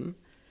Him.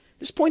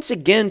 This points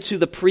again to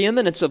the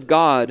preeminence of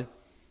God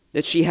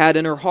that she had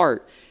in her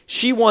heart.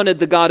 She wanted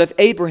the God of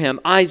Abraham,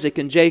 Isaac,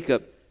 and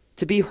Jacob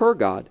to be her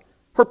God,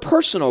 her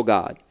personal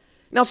God.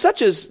 Now,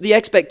 such is the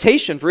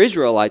expectation for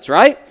Israelites,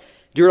 right?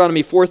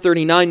 Deuteronomy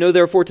 4:39, know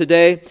therefore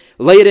today,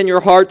 lay it in your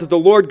heart that the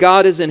Lord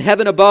God is in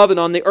heaven above and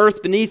on the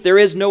earth beneath, there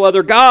is no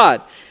other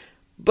God.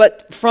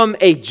 But from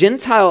a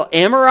Gentile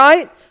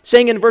Amorite,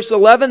 saying in verse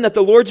 11 that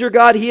the Lord your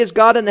God, He is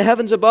God in the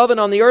heavens above and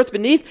on the earth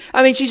beneath,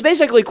 I mean, she's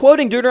basically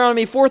quoting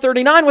Deuteronomy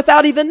 4:39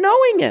 without even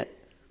knowing it.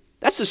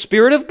 That's the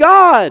Spirit of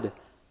God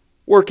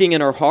working in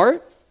her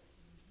heart.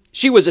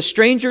 She was a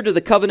stranger to the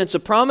covenants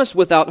of promise,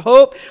 without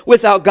hope,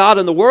 without God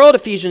in the world,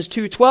 Ephesians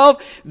 2:12.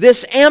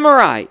 This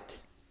Amorite.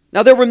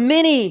 Now, there were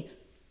many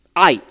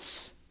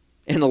ites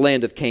in the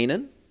land of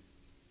Canaan.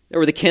 There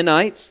were the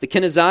Kenites, the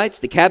Kenizzites,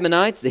 the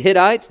Cadmonites, the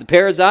Hittites, the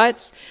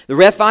Perizzites, the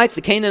Rephites,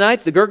 the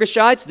Canaanites, the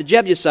Girgashites, the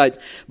Jebusites.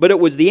 But it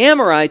was the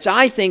Amorites,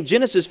 I think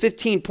Genesis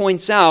 15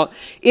 points out,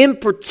 in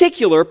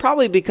particular,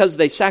 probably because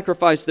they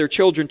sacrificed their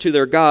children to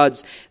their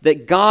gods,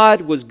 that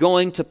God was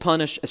going to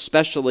punish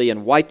especially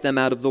and wipe them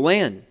out of the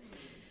land.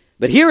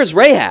 But here is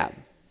Rahab,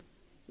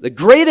 the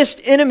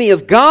greatest enemy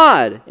of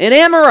God, an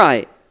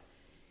Amorite,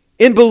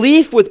 in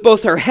belief with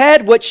both her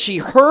head, what she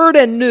heard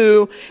and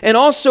knew, and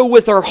also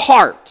with her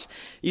heart.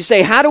 You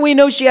say, how do we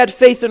know she had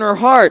faith in her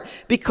heart?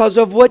 Because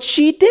of what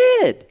she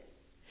did.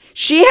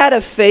 She had a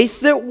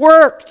faith that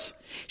worked.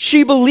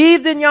 She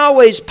believed in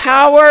Yahweh's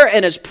power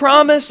and His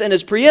promise and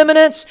His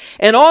preeminence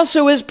and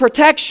also His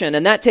protection.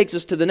 And that takes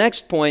us to the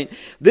next point.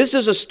 This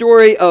is a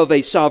story of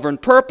a sovereign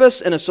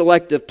purpose and a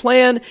selective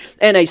plan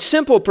and a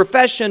simple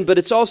profession, but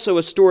it's also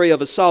a story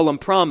of a solemn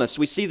promise.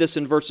 We see this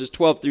in verses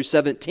 12 through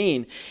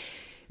 17.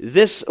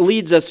 This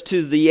leads us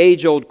to the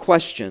age-old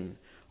question.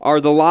 Are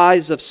the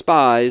lies of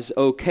spies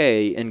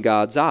okay in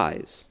God's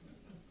eyes?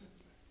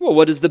 Well,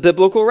 what does the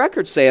biblical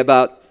record say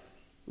about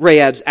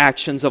Rahab's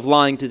actions of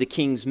lying to the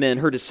king's men,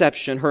 her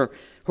deception,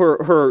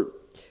 her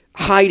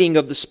hiding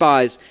of the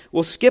spies?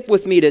 Well, skip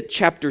with me to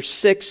chapter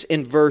 6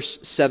 in verse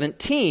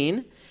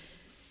 17.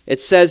 It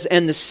says,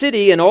 and the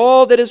city and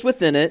all that is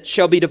within it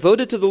shall be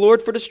devoted to the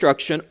Lord for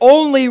destruction.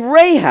 Only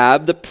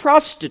Rahab, the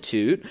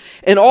prostitute,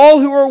 and all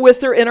who are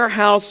with her in her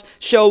house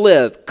shall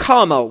live.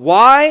 Comma.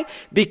 Why?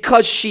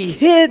 Because she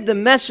hid the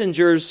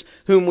messengers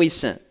whom we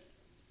sent.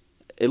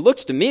 It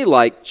looks to me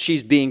like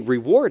she's being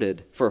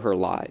rewarded for her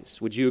lies.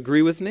 Would you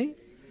agree with me?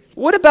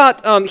 What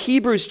about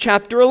Hebrews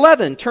chapter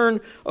 11?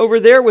 Turn over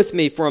there with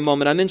me for a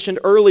moment. I mentioned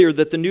earlier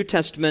that the New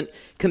Testament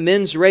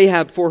commends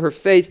Rahab for her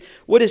faith.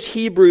 What does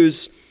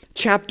Hebrews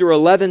chapter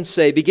 11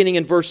 say, beginning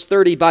in verse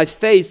 30, by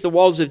faith the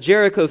walls of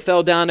Jericho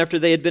fell down after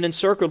they had been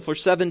encircled for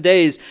 7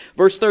 days.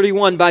 Verse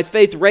 31, by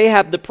faith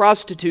Rahab the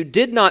prostitute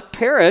did not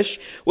perish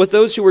with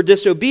those who were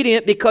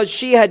disobedient because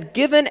she had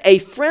given a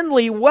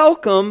friendly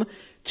welcome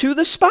to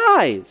the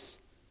spies.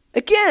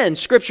 Again,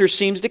 Scripture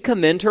seems to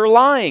commend her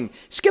lying.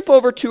 Skip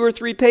over 2 or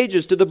 3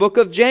 pages to the book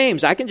of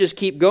James. I can just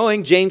keep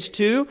going. James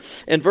 2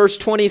 and verse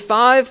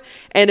 25.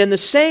 And in the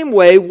same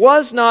way,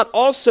 was not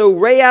also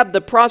Rahab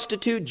the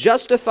prostitute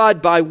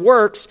justified by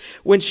works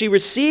when she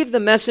received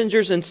the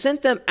messengers and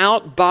sent them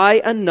out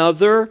by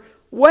another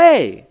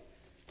way?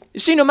 You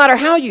see, no matter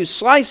how you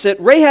slice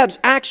it, Rahab's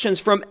actions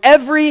from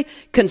every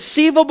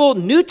conceivable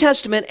New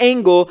Testament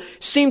angle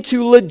seem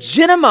to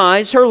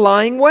legitimize her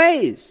lying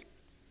ways.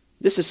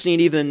 This is seen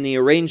even in the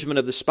arrangement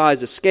of the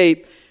spies'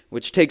 escape,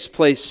 which takes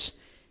place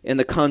in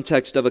the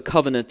context of a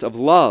covenant of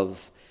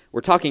love.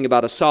 We're talking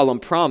about a solemn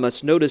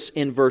promise. Notice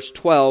in verse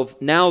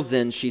 12, now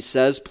then, she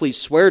says, please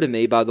swear to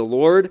me by the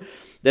Lord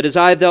that as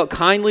I have dealt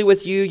kindly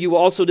with you, you will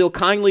also deal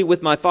kindly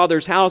with my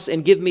father's house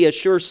and give me a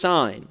sure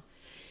sign.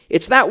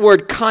 It's that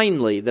word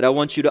kindly that I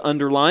want you to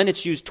underline.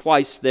 It's used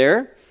twice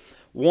there.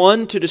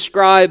 One, to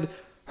describe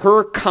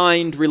her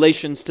kind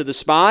relations to the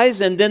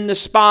spies, and then the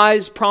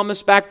spies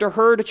promise back to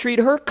her to treat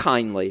her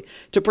kindly,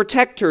 to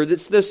protect her.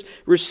 It's this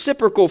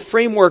reciprocal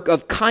framework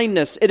of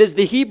kindness. It is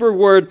the Hebrew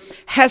word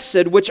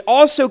hesed, which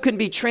also can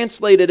be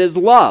translated as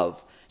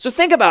love. So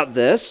think about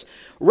this.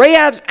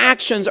 Rahab's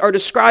actions are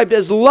described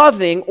as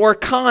loving or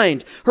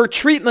kind. Her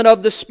treatment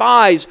of the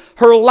spies,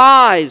 her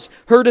lies,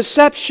 her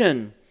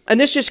deception. And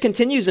this just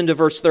continues into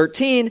verse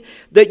 13,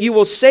 that you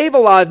will save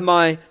alive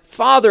my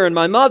father and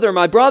my mother,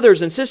 my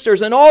brothers and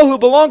sisters, and all who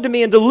belong to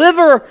me, and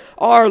deliver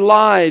our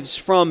lives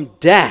from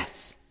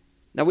death.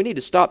 Now we need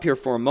to stop here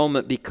for a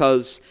moment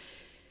because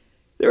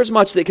there is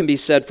much that can be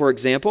said, for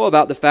example,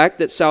 about the fact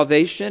that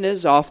salvation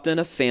is often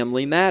a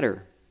family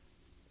matter.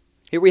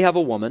 Here we have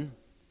a woman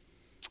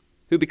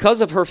who, because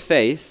of her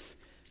faith,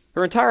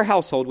 her entire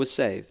household was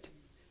saved.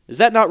 Does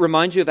that not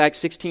remind you of Acts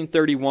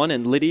 16:31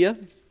 and Lydia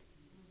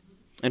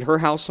and her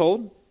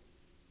household?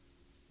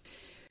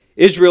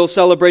 Israel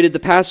celebrated the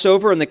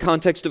Passover in the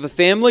context of a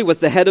family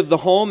with the head of the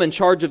home in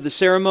charge of the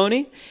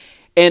ceremony.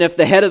 And if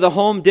the head of the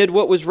home did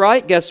what was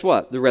right, guess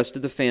what? The rest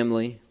of the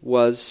family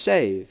was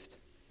saved.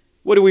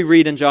 What do we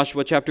read in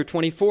Joshua chapter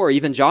 24?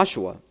 Even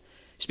Joshua,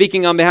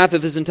 speaking on behalf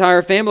of his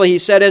entire family, he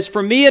said, as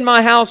for me and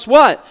my house,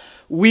 what?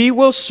 We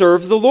will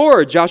serve the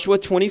Lord. Joshua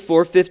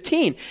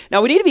 24:15.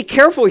 Now we need to be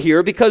careful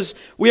here because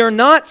we are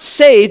not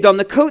saved on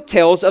the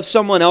coattails of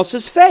someone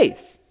else's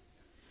faith.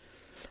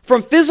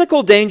 From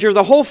physical danger,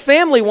 the whole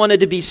family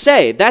wanted to be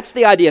saved. That's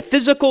the idea.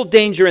 Physical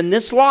danger in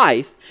this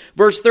life.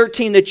 Verse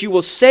 13, that you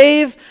will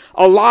save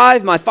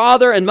alive my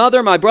father and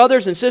mother, my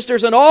brothers and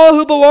sisters, and all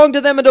who belong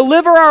to them, and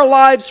deliver our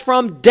lives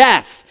from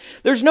death.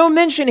 There's no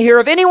mention here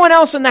of anyone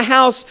else in the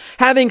house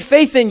having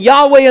faith in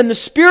Yahweh in the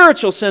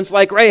spiritual sense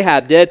like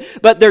Rahab did,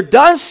 but there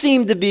does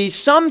seem to be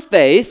some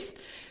faith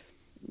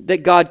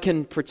that God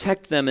can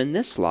protect them in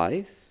this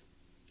life,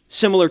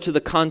 similar to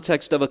the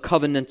context of a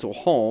covenantal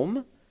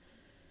home.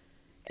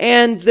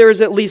 And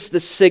there's at least the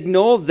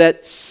signal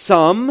that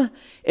some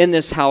in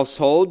this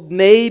household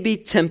may be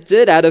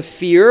tempted out of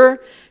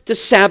fear to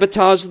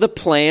sabotage the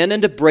plan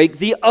and to break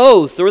the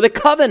oath or the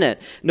covenant.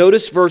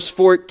 Notice verse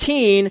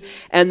 14,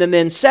 and the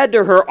men said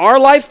to her, our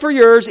life for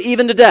yours,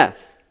 even to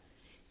death.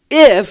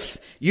 If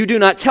you do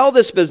not tell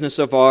this business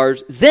of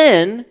ours,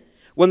 then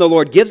when the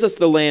Lord gives us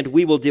the land,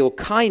 we will deal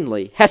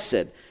kindly,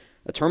 hesed,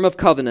 a term of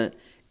covenant,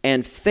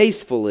 and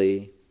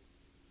faithfully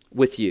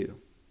with you.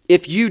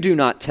 If you do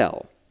not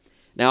tell.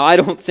 Now, I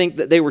don't think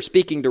that they were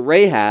speaking to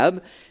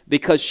Rahab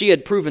because she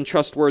had proven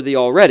trustworthy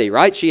already,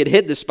 right? She had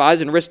hid the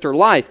spies and risked her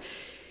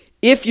life.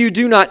 If you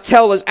do not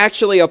tell is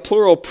actually a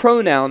plural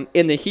pronoun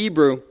in the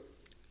Hebrew.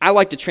 I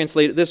like to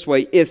translate it this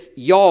way, if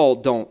y'all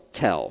don't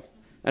tell.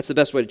 That's the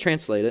best way to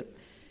translate it.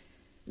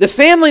 The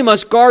family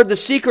must guard the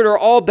secret or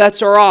all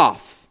bets are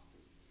off.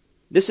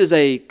 This is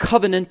a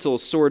covenantal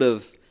sort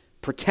of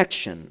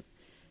protection.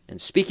 And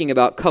speaking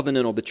about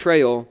covenantal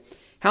betrayal,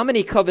 how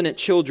many covenant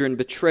children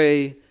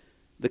betray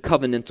the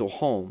covenantal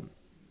home?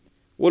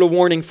 What a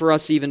warning for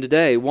us even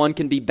today. One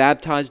can be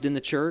baptized in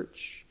the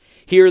church,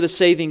 hear the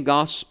saving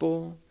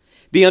gospel,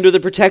 be under the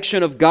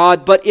protection of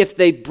God, but if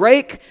they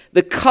break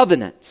the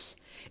covenants,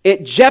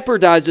 it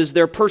jeopardizes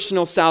their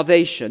personal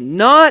salvation.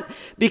 Not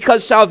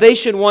because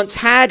salvation once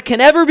had can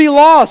ever be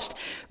lost,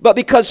 but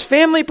because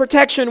family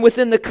protection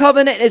within the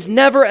covenant is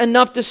never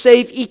enough to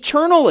save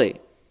eternally.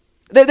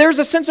 There's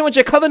a sense in which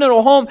a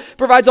covenantal home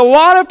provides a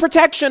lot of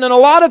protection and a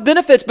lot of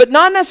benefits, but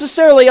not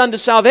necessarily unto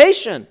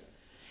salvation.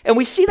 And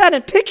we see that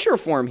in picture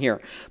form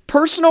here.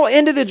 Personal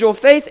individual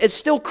faith is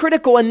still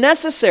critical and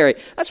necessary.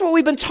 That's what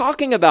we've been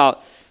talking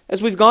about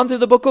as we've gone through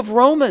the book of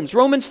Romans.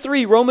 Romans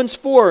 3, Romans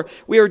 4,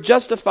 we are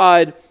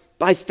justified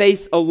by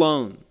faith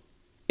alone.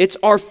 It's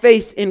our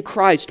faith in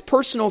Christ,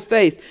 personal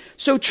faith.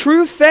 So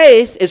true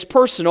faith is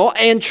personal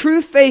and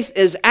true faith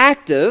is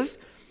active.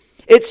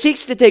 It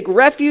seeks to take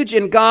refuge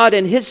in God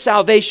and His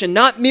salvation,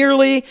 not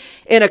merely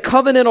in a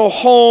covenantal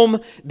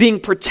home being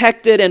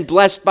protected and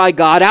blessed by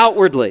God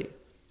outwardly.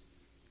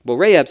 Well,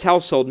 Rahab's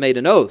household made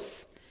an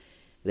oath.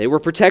 They were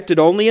protected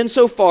only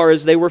insofar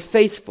as they were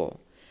faithful.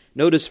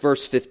 Notice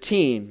verse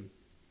 15.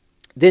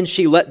 Then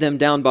she let them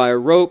down by a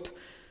rope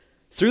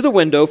through the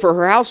window, for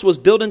her house was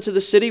built into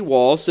the city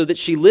wall, so that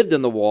she lived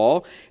in the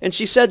wall. And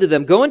she said to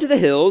them, go into the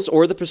hills,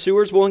 or the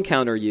pursuers will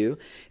encounter you,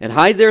 and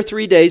hide there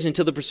 3 days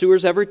until the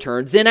pursuers have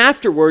returned. Then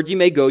afterward you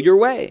may go your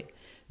way.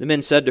 The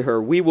men said to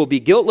her, we will be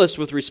guiltless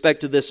with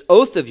respect to this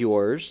oath of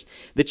yours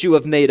that you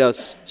have made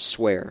us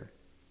swear.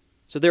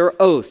 So there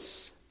are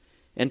oaths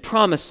and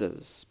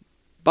promises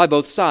by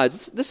both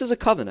sides. This is a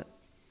covenant.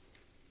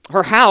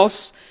 Her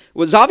house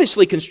was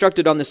obviously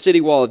constructed on the city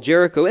wall of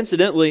Jericho.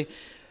 Incidentally,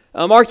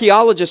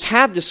 archaeologists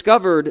have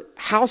discovered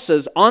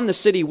houses on the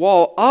city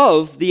wall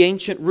of the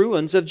ancient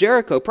ruins of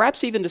Jericho,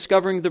 perhaps even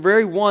discovering the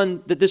very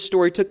one that this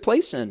story took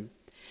place in.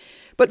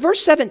 But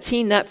verse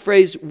 17, that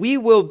phrase, we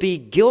will be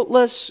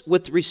guiltless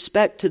with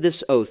respect to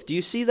this oath. Do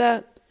you see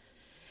that?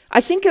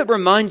 I think it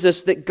reminds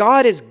us that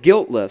God is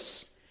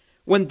guiltless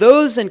when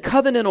those in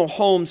covenantal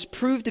homes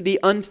prove to be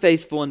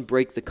unfaithful and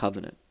break the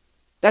covenant.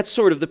 That's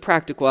sort of the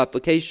practical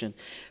application.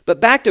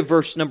 But back to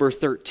verse number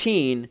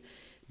 13,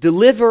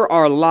 deliver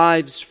our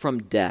lives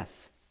from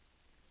death.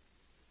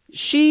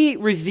 She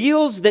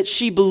reveals that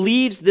she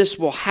believes this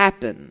will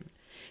happen.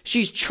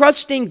 She's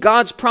trusting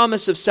God's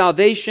promise of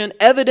salvation,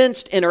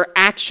 evidenced in her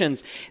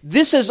actions.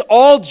 This is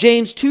all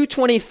James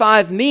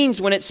 2:25 means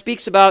when it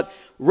speaks about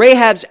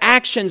Rahab's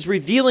actions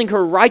revealing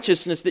her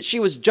righteousness, that she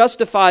was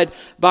justified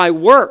by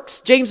works.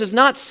 James is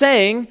not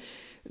saying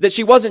that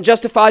she wasn't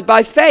justified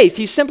by faith.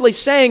 He's simply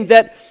saying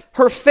that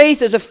her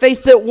faith is a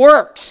faith that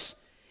works.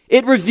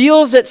 It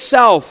reveals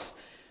itself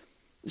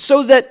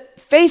so that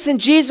faith in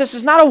Jesus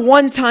is not a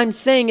one-time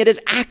thing. It is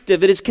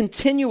active. It is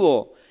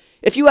continual.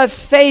 If you have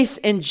faith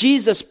in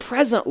Jesus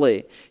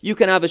presently, you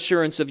can have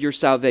assurance of your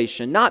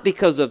salvation, not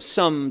because of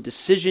some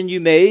decision you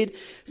made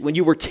when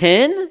you were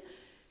 10.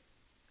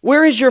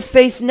 Where is your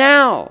faith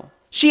now?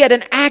 She had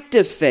an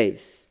active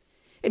faith.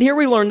 And here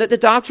we learn that the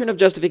doctrine of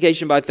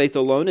justification by faith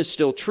alone is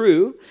still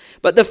true,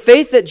 but the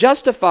faith that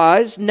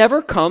justifies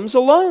never comes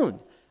alone.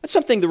 That's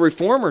something the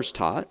Reformers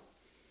taught.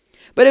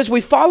 But as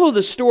we follow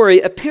the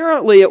story,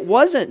 apparently it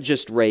wasn't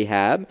just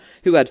Rahab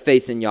who had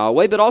faith in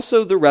Yahweh, but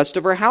also the rest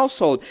of her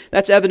household.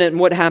 That's evident in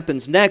what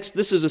happens next.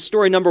 This is a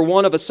story, number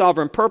 1, of a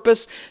sovereign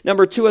purpose.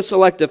 Number 2, a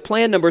selective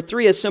plan. Number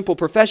 3, a simple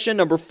profession.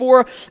 Number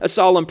 4, a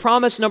solemn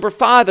promise. Number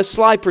 5, a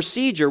sly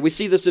procedure. We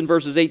see this in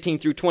verses 18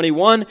 through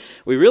 21.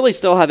 We really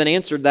still haven't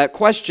answered that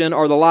question,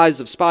 are the lies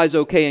of spies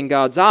okay in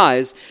God's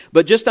eyes?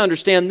 But just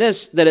understand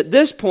this, that at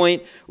this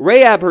point,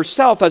 Rahab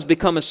herself has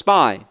become a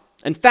spy.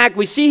 In fact,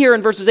 we see here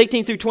in verses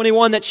 18 through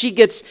 21 that she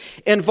gets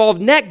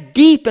involved neck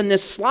deep in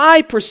this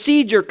sly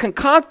procedure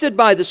concocted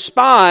by the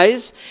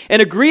spies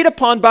and agreed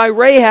upon by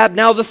Rahab,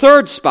 now the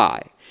third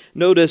spy.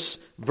 Notice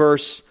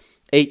verse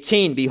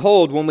 18.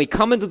 Behold, when we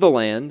come into the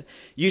land,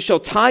 you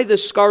shall tie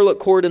this scarlet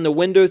cord in the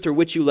window through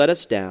which you let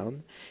us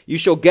down. You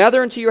shall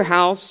gather into your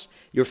house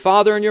your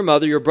father and your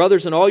mother, your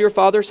brothers and all your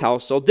father's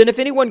household. Then if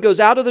anyone goes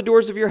out of the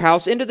doors of your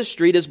house into the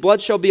street, his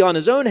blood shall be on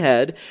his own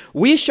head.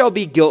 We shall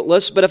be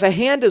guiltless. But if a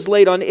hand is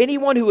laid on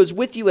anyone who is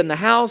with you in the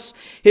house,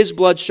 his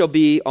blood shall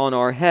be on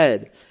our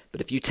head.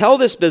 But if you tell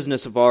this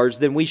business of ours,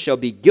 then we shall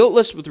be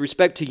guiltless with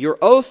respect to your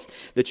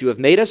oath that you have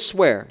made us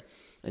swear.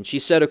 And she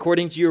said,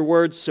 according to your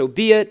words, so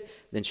be it.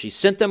 Then she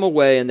sent them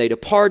away, and they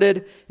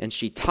departed, and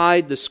she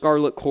tied the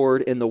scarlet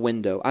cord in the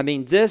window. I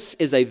mean, this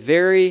is a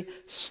very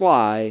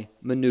sly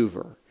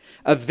maneuver,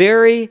 a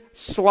very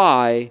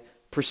sly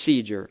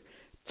procedure,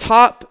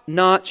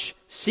 top-notch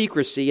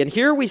secrecy. And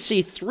here we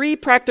see three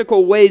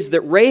practical ways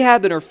that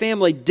Rahab and her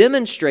family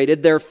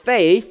demonstrated their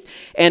faith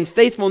and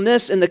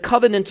faithfulness in the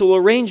covenantal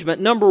arrangement.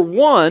 Number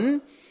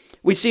one,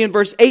 we see in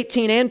verse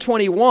 18 and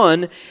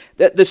 21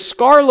 that the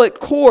scarlet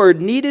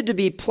cord needed to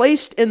be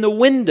placed in the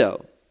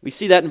window. We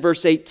see that in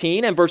verse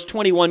 18, and verse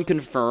 21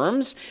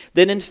 confirms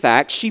that in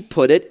fact she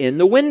put it in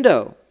the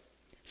window.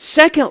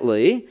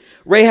 Secondly,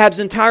 Rahab's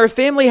entire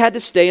family had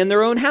to stay in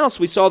their own house.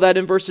 We saw that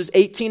in verses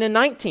 18 and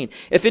 19.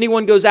 If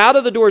anyone goes out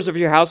of the doors of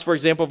your house, for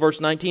example, verse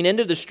 19,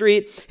 into the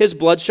street, his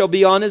blood shall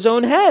be on his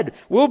own head.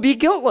 We'll be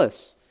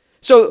guiltless.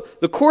 So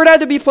the cord had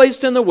to be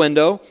placed in the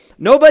window.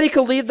 Nobody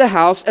could leave the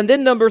house. And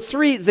then number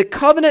three, the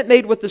covenant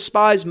made with the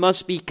spies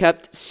must be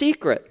kept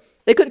secret.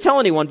 They couldn't tell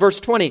anyone. Verse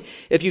 20,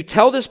 if you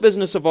tell this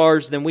business of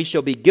ours, then we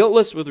shall be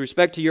guiltless with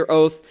respect to your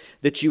oath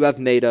that you have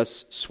made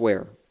us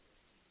swear.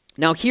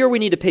 Now here we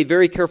need to pay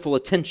very careful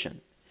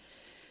attention,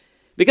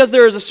 because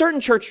there is a certain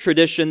church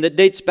tradition that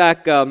dates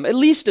back at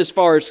least as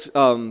far as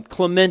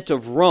Clement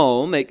of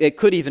Rome. It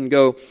could even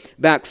go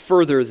back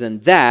further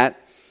than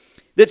that,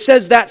 that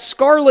says that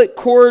scarlet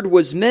cord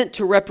was meant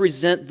to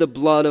represent the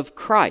blood of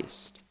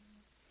Christ.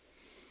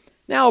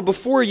 Now,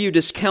 before you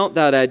discount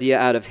that idea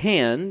out of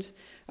hand,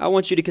 I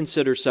want you to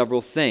consider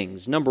several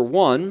things. Number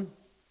one,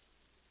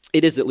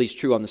 it is at least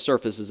true on the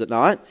surface, is it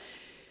not?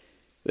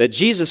 That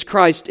Jesus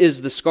Christ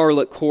is the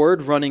scarlet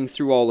cord running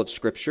through all of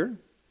Scripture.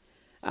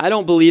 I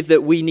don't believe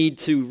that we need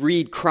to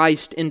read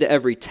Christ into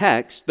every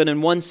text, but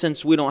in one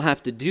sense we don't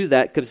have to do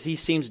that because he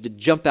seems to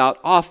jump out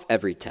off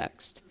every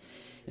text.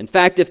 In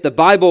fact, if the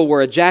Bible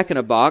were a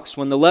jack-in-a-box,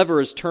 when the lever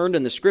is turned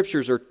and the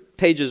Scriptures or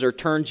pages are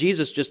turned,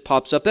 Jesus just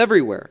pops up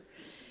everywhere.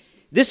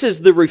 This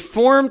is the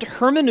Reformed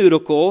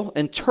hermeneutical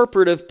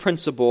interpretive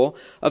principle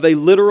of a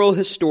literal,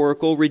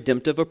 historical,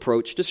 redemptive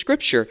approach to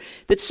Scripture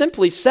that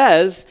simply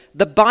says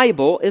the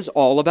Bible is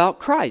all about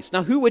Christ.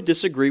 Now, who would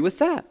disagree with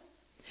that?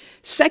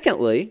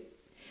 Secondly,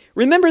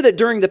 remember that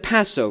during the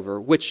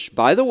Passover, which,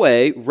 by the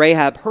way,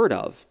 Rahab heard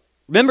of.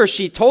 Remember,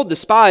 she told the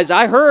spies,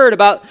 I heard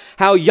about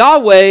how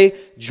Yahweh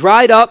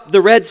dried up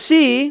the Red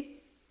Sea.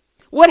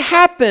 What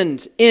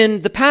happened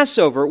in the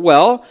Passover?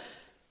 Well,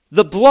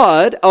 the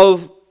blood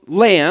of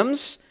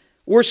lambs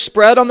were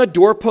spread on the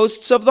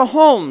doorposts of the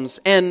homes.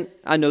 And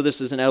I know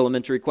this is an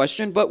elementary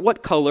question, but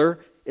what color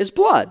is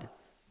blood?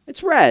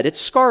 It's red, it's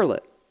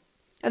scarlet.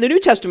 And the New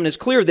Testament is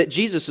clear that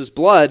Jesus'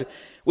 blood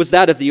was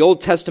that of the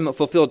Old Testament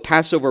fulfilled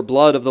Passover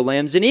blood of the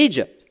lambs in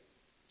Egypt.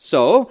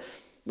 So,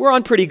 we're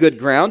on pretty good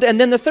ground. And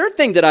then the third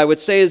thing that I would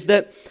say is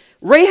that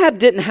Rahab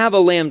didn't have a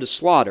lamb to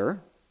slaughter.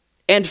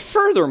 And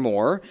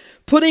furthermore,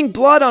 putting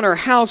blood on her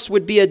house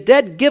would be a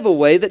dead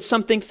giveaway that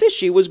something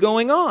fishy was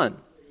going on.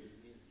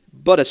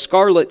 But a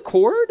scarlet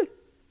cord?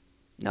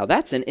 Now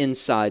that's an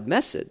inside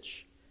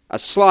message, a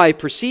sly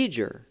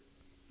procedure.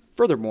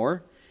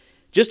 Furthermore,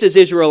 just as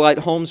Israelite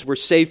homes were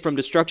saved from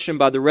destruction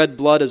by the red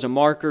blood as a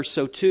marker,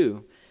 so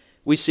too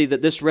we see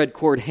that this red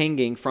cord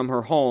hanging from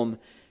her home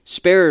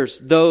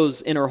spares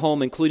those in her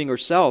home, including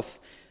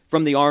herself,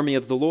 from the army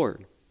of the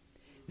Lord.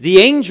 The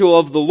angel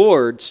of the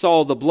Lord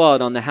saw the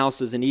blood on the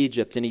houses in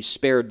Egypt, and he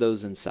spared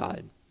those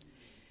inside.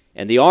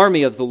 And the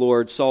army of the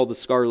Lord saw the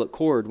scarlet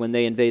cord when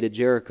they invaded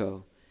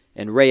Jericho,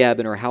 and Rahab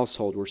and her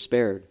household were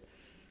spared.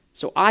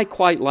 So I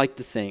quite like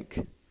to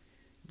think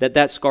that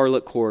that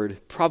scarlet cord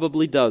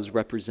probably does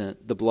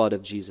represent the blood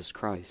of Jesus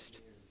Christ.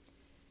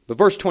 But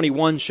verse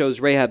 21 shows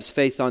Rahab's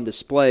faith on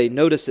display.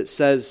 Notice it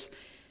says,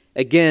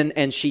 again,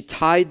 and she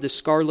tied the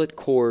scarlet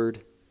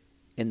cord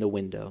in the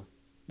window.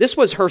 This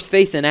was her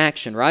faith in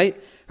action,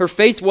 right? Her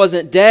faith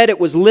wasn't dead, it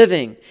was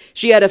living.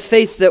 She had a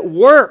faith that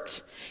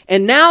worked.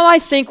 And now I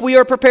think we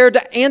are prepared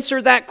to answer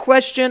that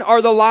question,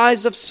 are the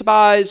lies of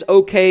spies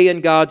okay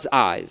in God's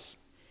eyes?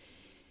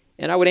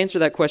 And I would answer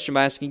that question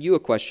by asking you a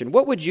question.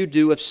 What would you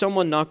do if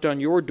someone knocked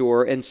on your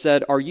door and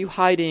said, are you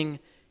hiding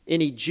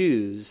any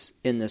Jews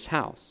in this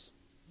house?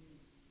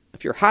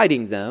 If you're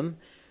hiding them,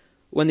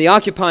 when the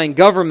occupying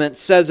government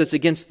says it's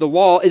against the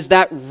law, is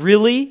that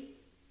really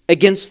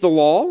against the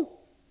law?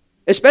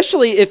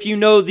 Especially if you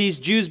know these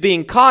Jews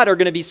being caught are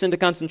going to be sent to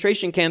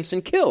concentration camps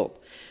and killed.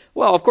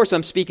 Well, of course,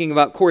 I'm speaking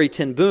about Corrie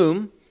ten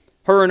Boom,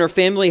 her and her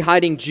family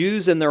hiding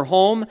Jews in their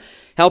home,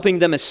 helping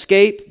them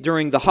escape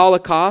during the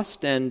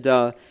Holocaust. And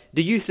do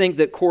you think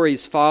that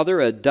Corrie's father,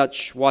 a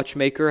Dutch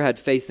watchmaker, had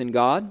faith in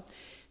God?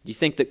 Do you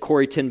think that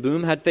Corrie ten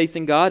Boom had faith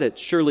in God? It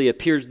surely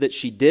appears that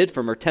she did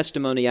from her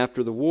testimony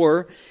after the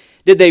war.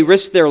 Did they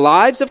risk their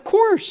lives? Of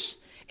course.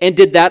 And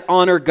did that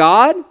honor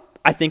God?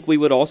 I think we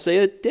would all say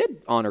it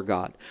did honor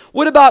God.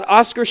 What about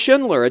Oskar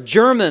Schindler, a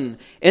German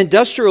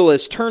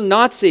industrialist turned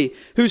Nazi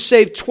who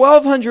saved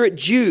 1,200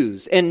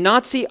 Jews in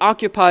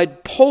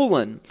Nazi-occupied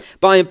Poland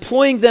by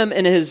employing them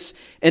in his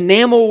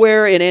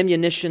enamelware and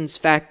ammunitions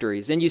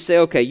factories? And you say,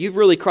 okay, you've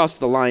really crossed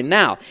the line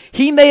now.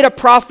 He made a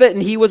profit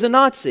and he was a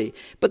Nazi.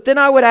 But then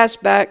I would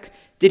ask back,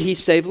 did he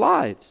save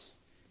lives?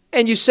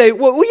 And you say,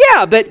 well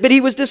yeah, but he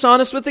was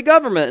dishonest with the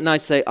government. And I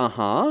say,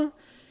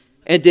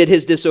 And did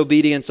his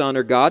disobedience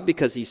honor God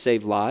because he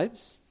saved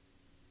lives?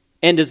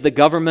 And does the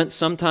government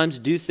sometimes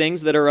do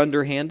things that are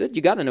underhanded?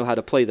 You got to know how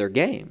to play their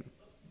game.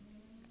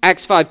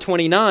 Acts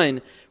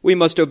 5:29, we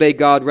must obey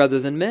God rather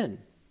than men.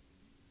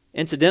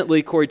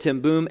 Incidentally, Corrie ten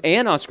Boom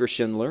and Oskar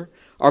Schindler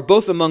are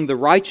both among the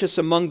righteous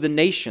among the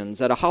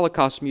nations at a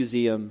Holocaust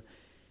museum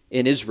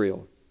in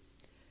Israel.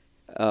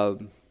 A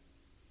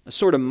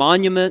sort of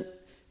monument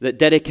that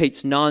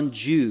dedicates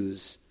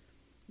non-Jews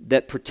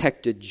that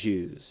protected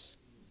Jews.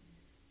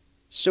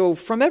 So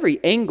from every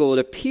angle, it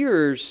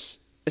appears,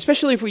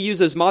 especially if we use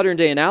those modern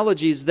day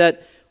analogies,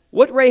 that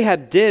what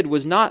Rahab did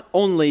was not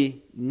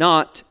only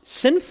not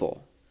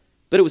sinful,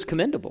 but it was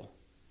commendable.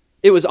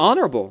 It was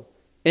honorable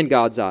in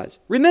God's eyes.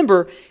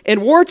 Remember,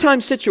 in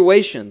wartime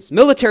situations,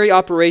 military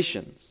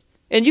operations,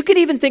 and you can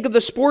even think of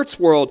the sports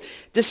world,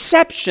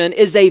 deception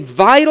is a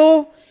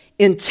vital,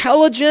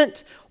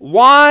 intelligent,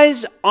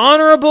 wise,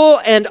 honorable,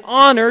 and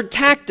honored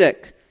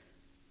tactic.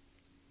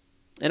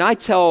 And I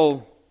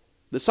tell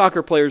the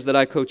soccer players that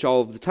I coach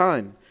all of the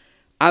time,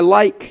 I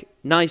like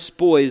nice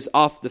boys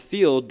off the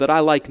field, but I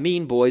like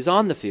mean boys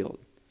on the field.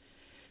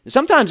 And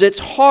sometimes it's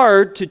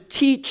hard to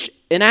teach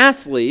an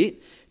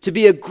athlete to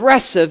be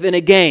aggressive in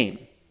a game,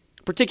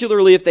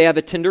 particularly if they have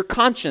a tender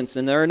conscience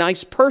and they're a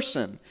nice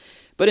person.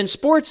 But in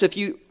sports, if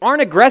you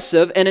aren't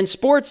aggressive, and in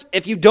sports,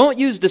 if you don't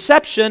use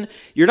deception,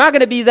 you're not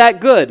going to be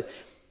that good.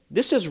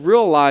 This is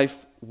real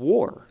life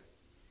war.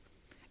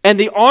 And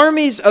the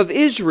armies of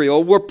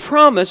Israel were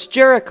promised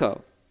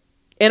Jericho.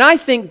 And I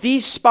think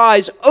these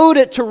spies owed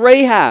it to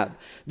Rahab,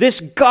 this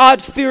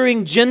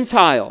God-fearing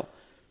Gentile,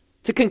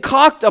 to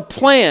concoct a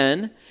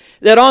plan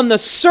that on the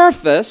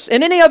surface,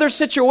 in any other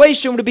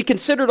situation, would be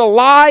considered a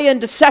lie and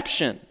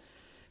deception.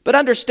 But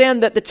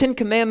understand that the 10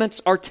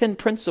 Commandments are 10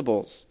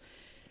 principles.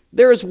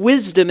 There is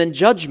wisdom and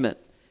judgment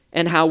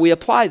in how we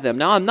apply them.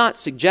 Now, I'm not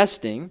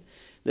suggesting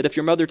that if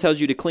your mother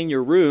tells you to clean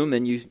your room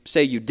and you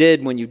say you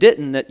did when you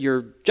didn't, that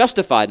you're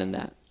justified in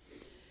that.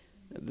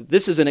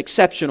 This is an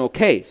exceptional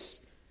case.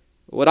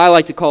 What I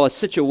like to call a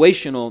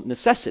situational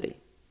necessity.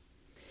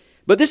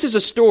 But this is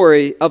a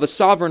story of a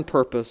sovereign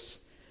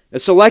purpose, a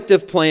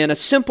selective plan, a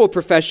simple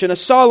profession, a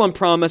solemn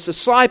promise, a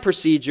sly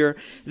procedure.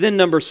 Then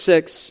number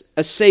 6,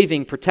 a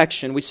saving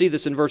protection. We see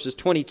this in verses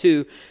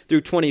 22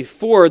 through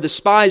 24. The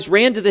spies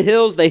ran to the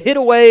hills. They hid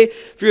away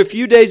for a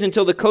few days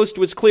until the coast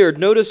was cleared.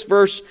 Notice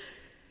verse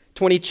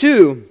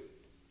 22.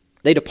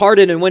 They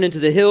departed and went into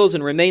the hills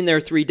and remained there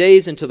 3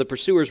 days until the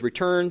pursuers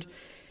returned.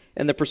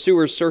 And the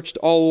pursuers searched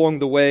all along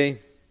the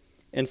way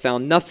and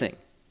found nothing.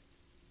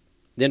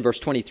 Then verse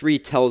 23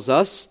 tells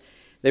us,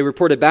 they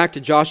reported back to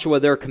Joshua,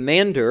 their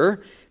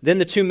commander. Then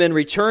the 2 men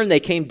returned.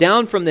 They came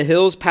down from the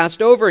hills,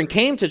 passed over, and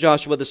came to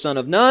Joshua the son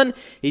of Nun.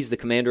 He's the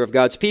commander of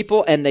God's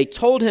people. And they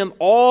told him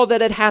all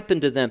that had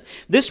happened to them.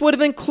 This would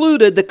have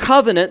included the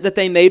covenant that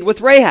they made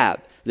with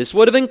Rahab. This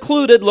would have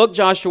included, look,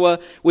 Joshua,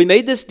 we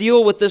made this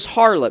deal with this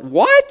harlot.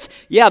 What?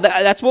 Yeah,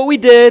 that's what we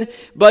did,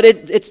 but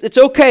it's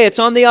okay. It's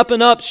on the up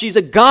and up. She's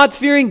a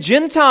God-fearing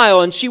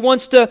Gentile, and she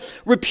wants to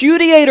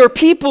repudiate her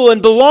people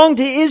and belong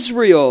to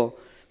Israel.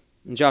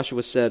 And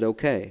Joshua said,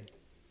 okay.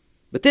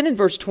 But then in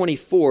verse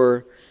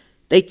 24,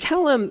 they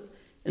tell him,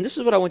 and this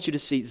is what I want you to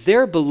see,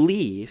 their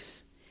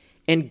belief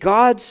in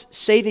God's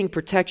saving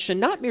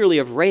protection, not merely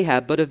of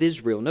Rahab, but of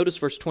Israel. Notice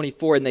verse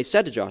 24, and they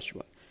said to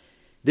Joshua,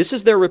 this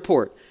is their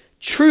report.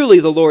 Truly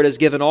the Lord has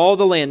given all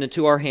the land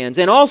into our hands,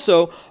 and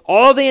also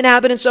all the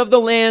inhabitants of the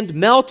land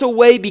melt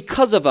away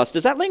because of us.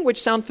 Does that language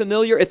sound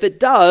familiar? If it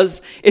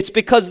does, it's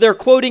because they're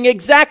quoting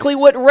exactly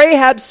what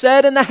Rahab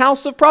said in the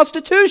house of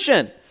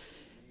prostitution.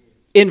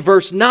 In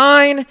verse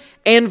 9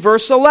 and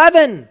verse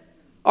 11,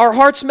 our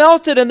hearts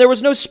melted and there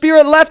was no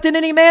spirit left in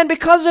any man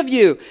because of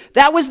you.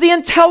 That was the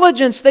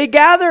intelligence they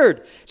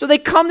gathered. So they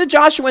come to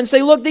Joshua and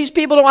say, look, these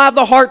people don't have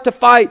the heart to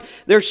fight.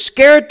 They're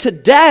scared to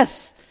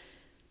death.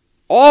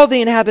 All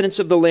the inhabitants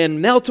of the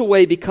land melt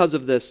away because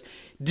of this.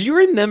 Do you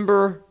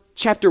remember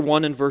chapter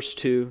 1 and verse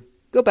 2?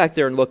 Go back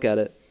there and look at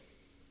it.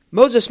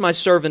 Moses, my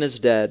servant, is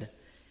dead.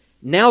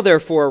 Now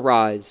therefore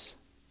arise.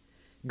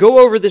 Go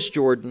over this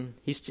Jordan.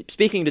 He's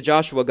speaking to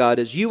Joshua, God,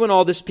 as you and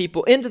all this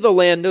people into the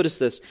land, notice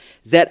this,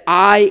 that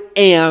I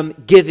am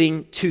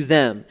giving to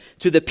them,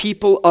 to the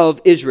people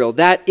of Israel.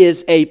 That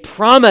is a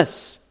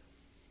promise.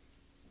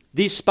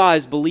 These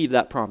spies believe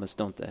that promise,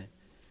 don't they?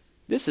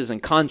 This is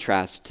in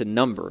contrast to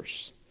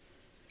Numbers.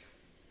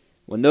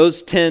 When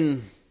those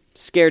 10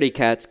 scaredy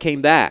cats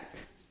came back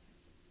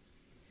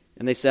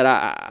and they said,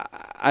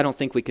 I don't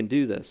think we can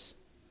do this.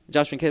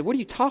 Joshua and Caleb, what are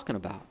you talking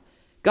about?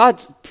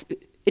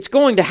 It's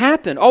going to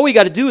happen. All we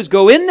got to do is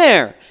go in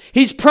there.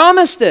 He's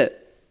promised it.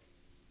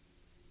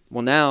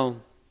 Well, now,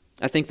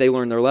 I think they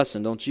learned their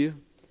lesson, don't you?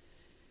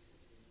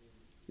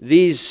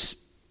 These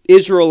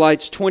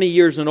Israelites 20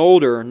 years and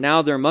older,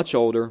 now they're much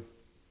older,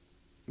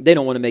 they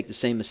don't want to make the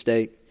same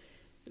mistake.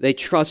 They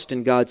trust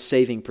in God's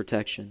saving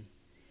protection.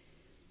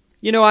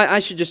 You know, I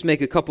should just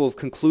make a couple of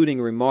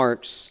concluding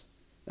remarks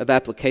of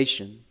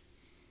application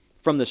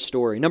from this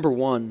story. Number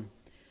one,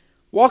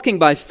 walking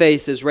by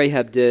faith as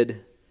Rahab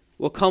did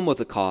will come with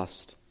a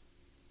cost.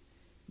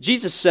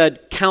 Jesus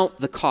said, count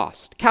the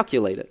cost,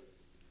 calculate it.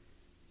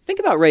 Think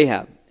about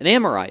Rahab, an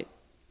Amorite.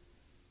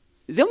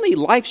 The only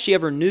life she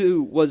ever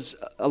knew was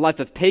a life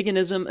of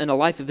paganism and a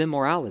life of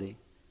immorality.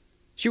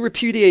 She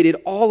repudiated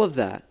all of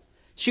that.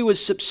 She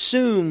was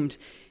subsumed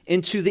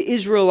into the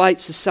Israelite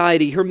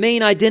society. Her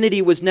main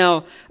identity was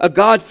now a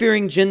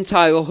God-fearing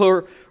Gentile.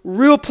 Her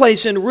real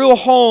place and real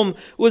home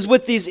was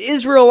with these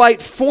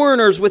Israelite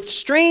foreigners with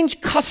strange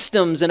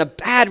customs and a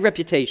bad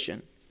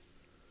reputation.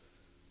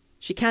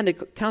 She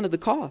counted the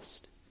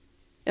cost.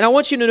 And I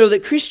want you to know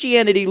that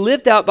Christianity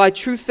lived out by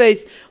true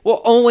faith will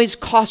always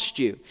cost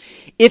you.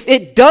 If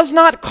it does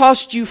not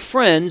cost you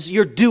friends,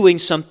 you're doing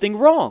something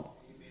wrong.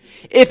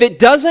 If it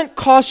doesn't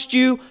cost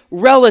you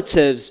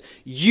relatives,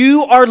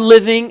 you are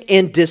living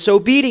in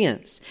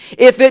disobedience.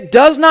 If it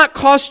does not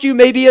cost you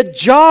maybe a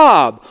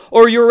job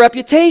or your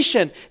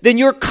reputation, then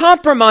you're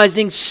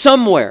compromising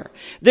somewhere.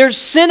 There's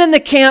sin in the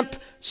camp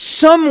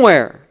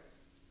somewhere.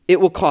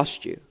 It will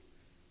cost you.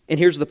 And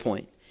here's the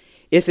point.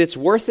 If it's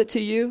worth it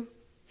to you,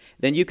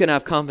 then you can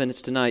have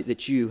confidence tonight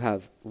that you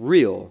have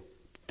real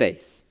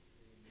faith,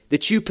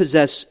 that you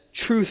possess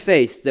true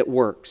faith that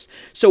works.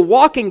 So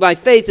walking by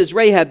faith as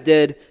Rahab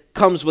did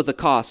comes with a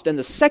cost. And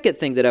the second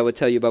thing that I would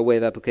tell you by way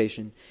of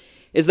application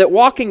is that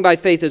walking by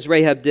faith as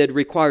Rahab did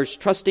requires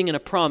trusting in a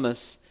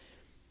promise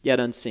yet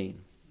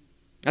unseen.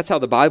 That's how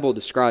the Bible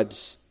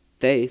describes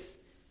faith.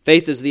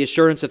 Faith is the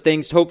assurance of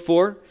things hoped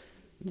for,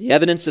 the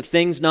evidence of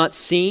things not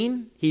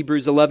seen,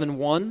 Hebrews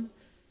 11:1.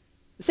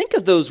 Think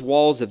of those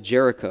walls of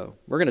Jericho.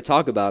 We're going to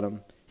talk about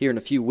them here in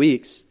a few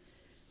weeks.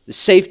 The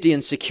safety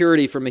and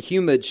security from a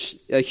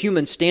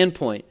human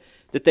standpoint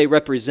that they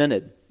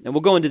represented. And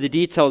we'll go into the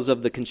details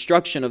of the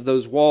construction of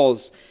those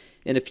walls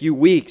in a few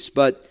weeks,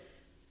 but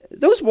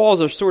those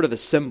walls are sort of a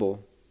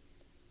symbol.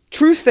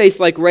 True faith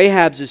like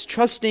Rahab's is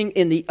trusting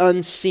in the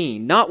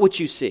unseen, not what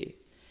you see.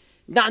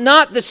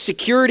 Not the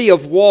security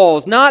of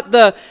walls, not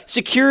the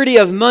security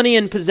of money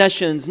and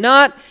possessions,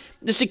 not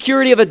the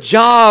security of a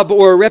job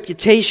or a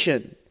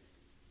reputation.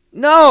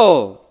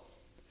 No.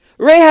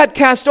 Rahab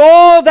cast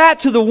all that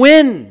to the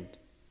wind.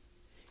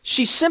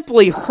 She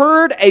simply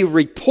heard a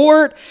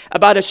report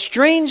about a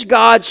strange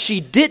God she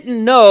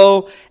didn't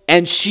know,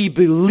 and she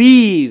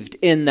believed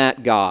in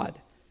that God,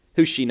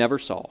 who she never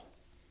saw.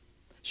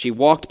 She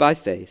walked by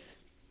faith.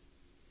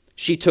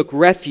 She took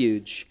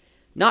refuge,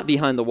 not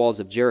behind the walls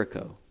of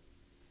Jericho,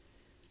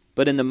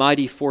 but in the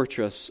mighty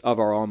fortress of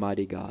our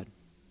Almighty God.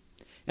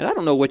 And I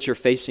don't know what you're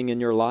facing in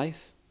your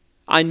life.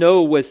 I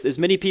know with as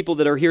many people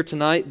that are here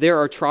tonight, there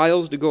are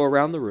trials to go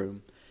around the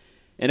room.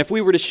 And if we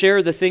were to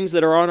share the things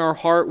that are on our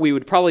heart, we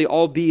would probably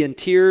all be in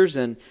tears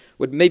and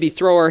would maybe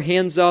throw our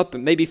hands up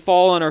and maybe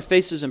fall on our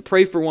faces and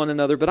pray for one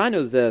another. But I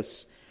know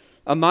this,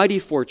 a mighty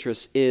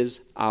fortress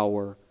is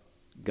our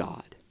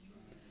God.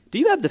 Do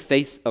you have the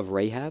faith of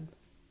Rahab?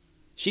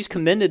 She's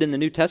commended in the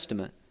New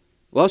Testament.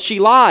 Well, she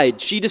lied.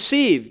 She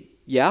deceived.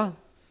 Yeah,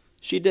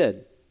 she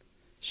did.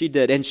 She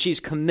did, and she's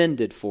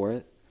commended for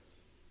it.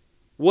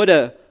 What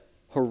a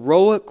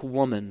heroic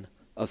woman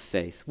of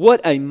faith.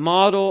 What a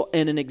model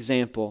and an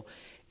example.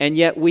 And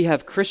yet we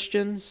have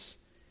Christians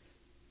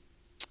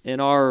in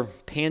our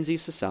pansy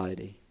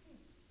society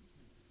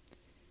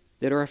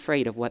that are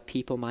afraid of what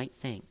people might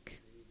think.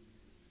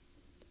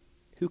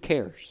 Who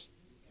cares?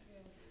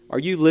 Are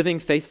you living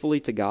faithfully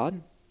to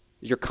God?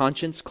 Is your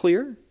conscience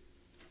clear?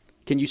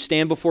 Can you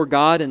stand before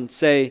God and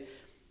say,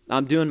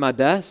 I'm doing my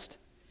best?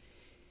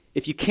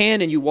 If you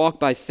can and you walk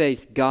by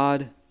faith,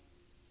 God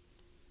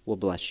will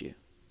bless you.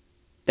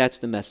 That's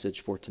the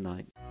message for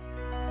tonight.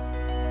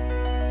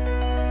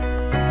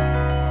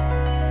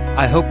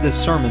 I hope this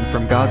sermon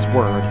from God's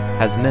Word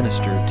has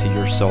ministered to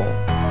your soul.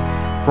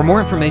 For more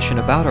information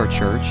about our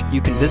church, you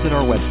can visit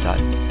our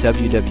website,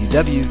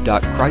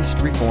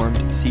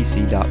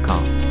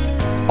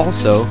 www.christreformedcc.com.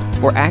 Also,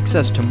 for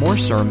access to more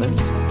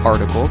sermons,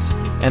 articles,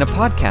 and a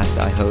podcast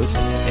I host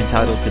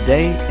entitled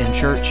Today in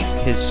Church,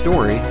 His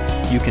Story,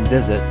 you can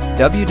visit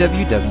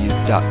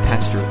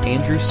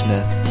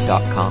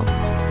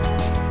www.pastorandrewsmith.com.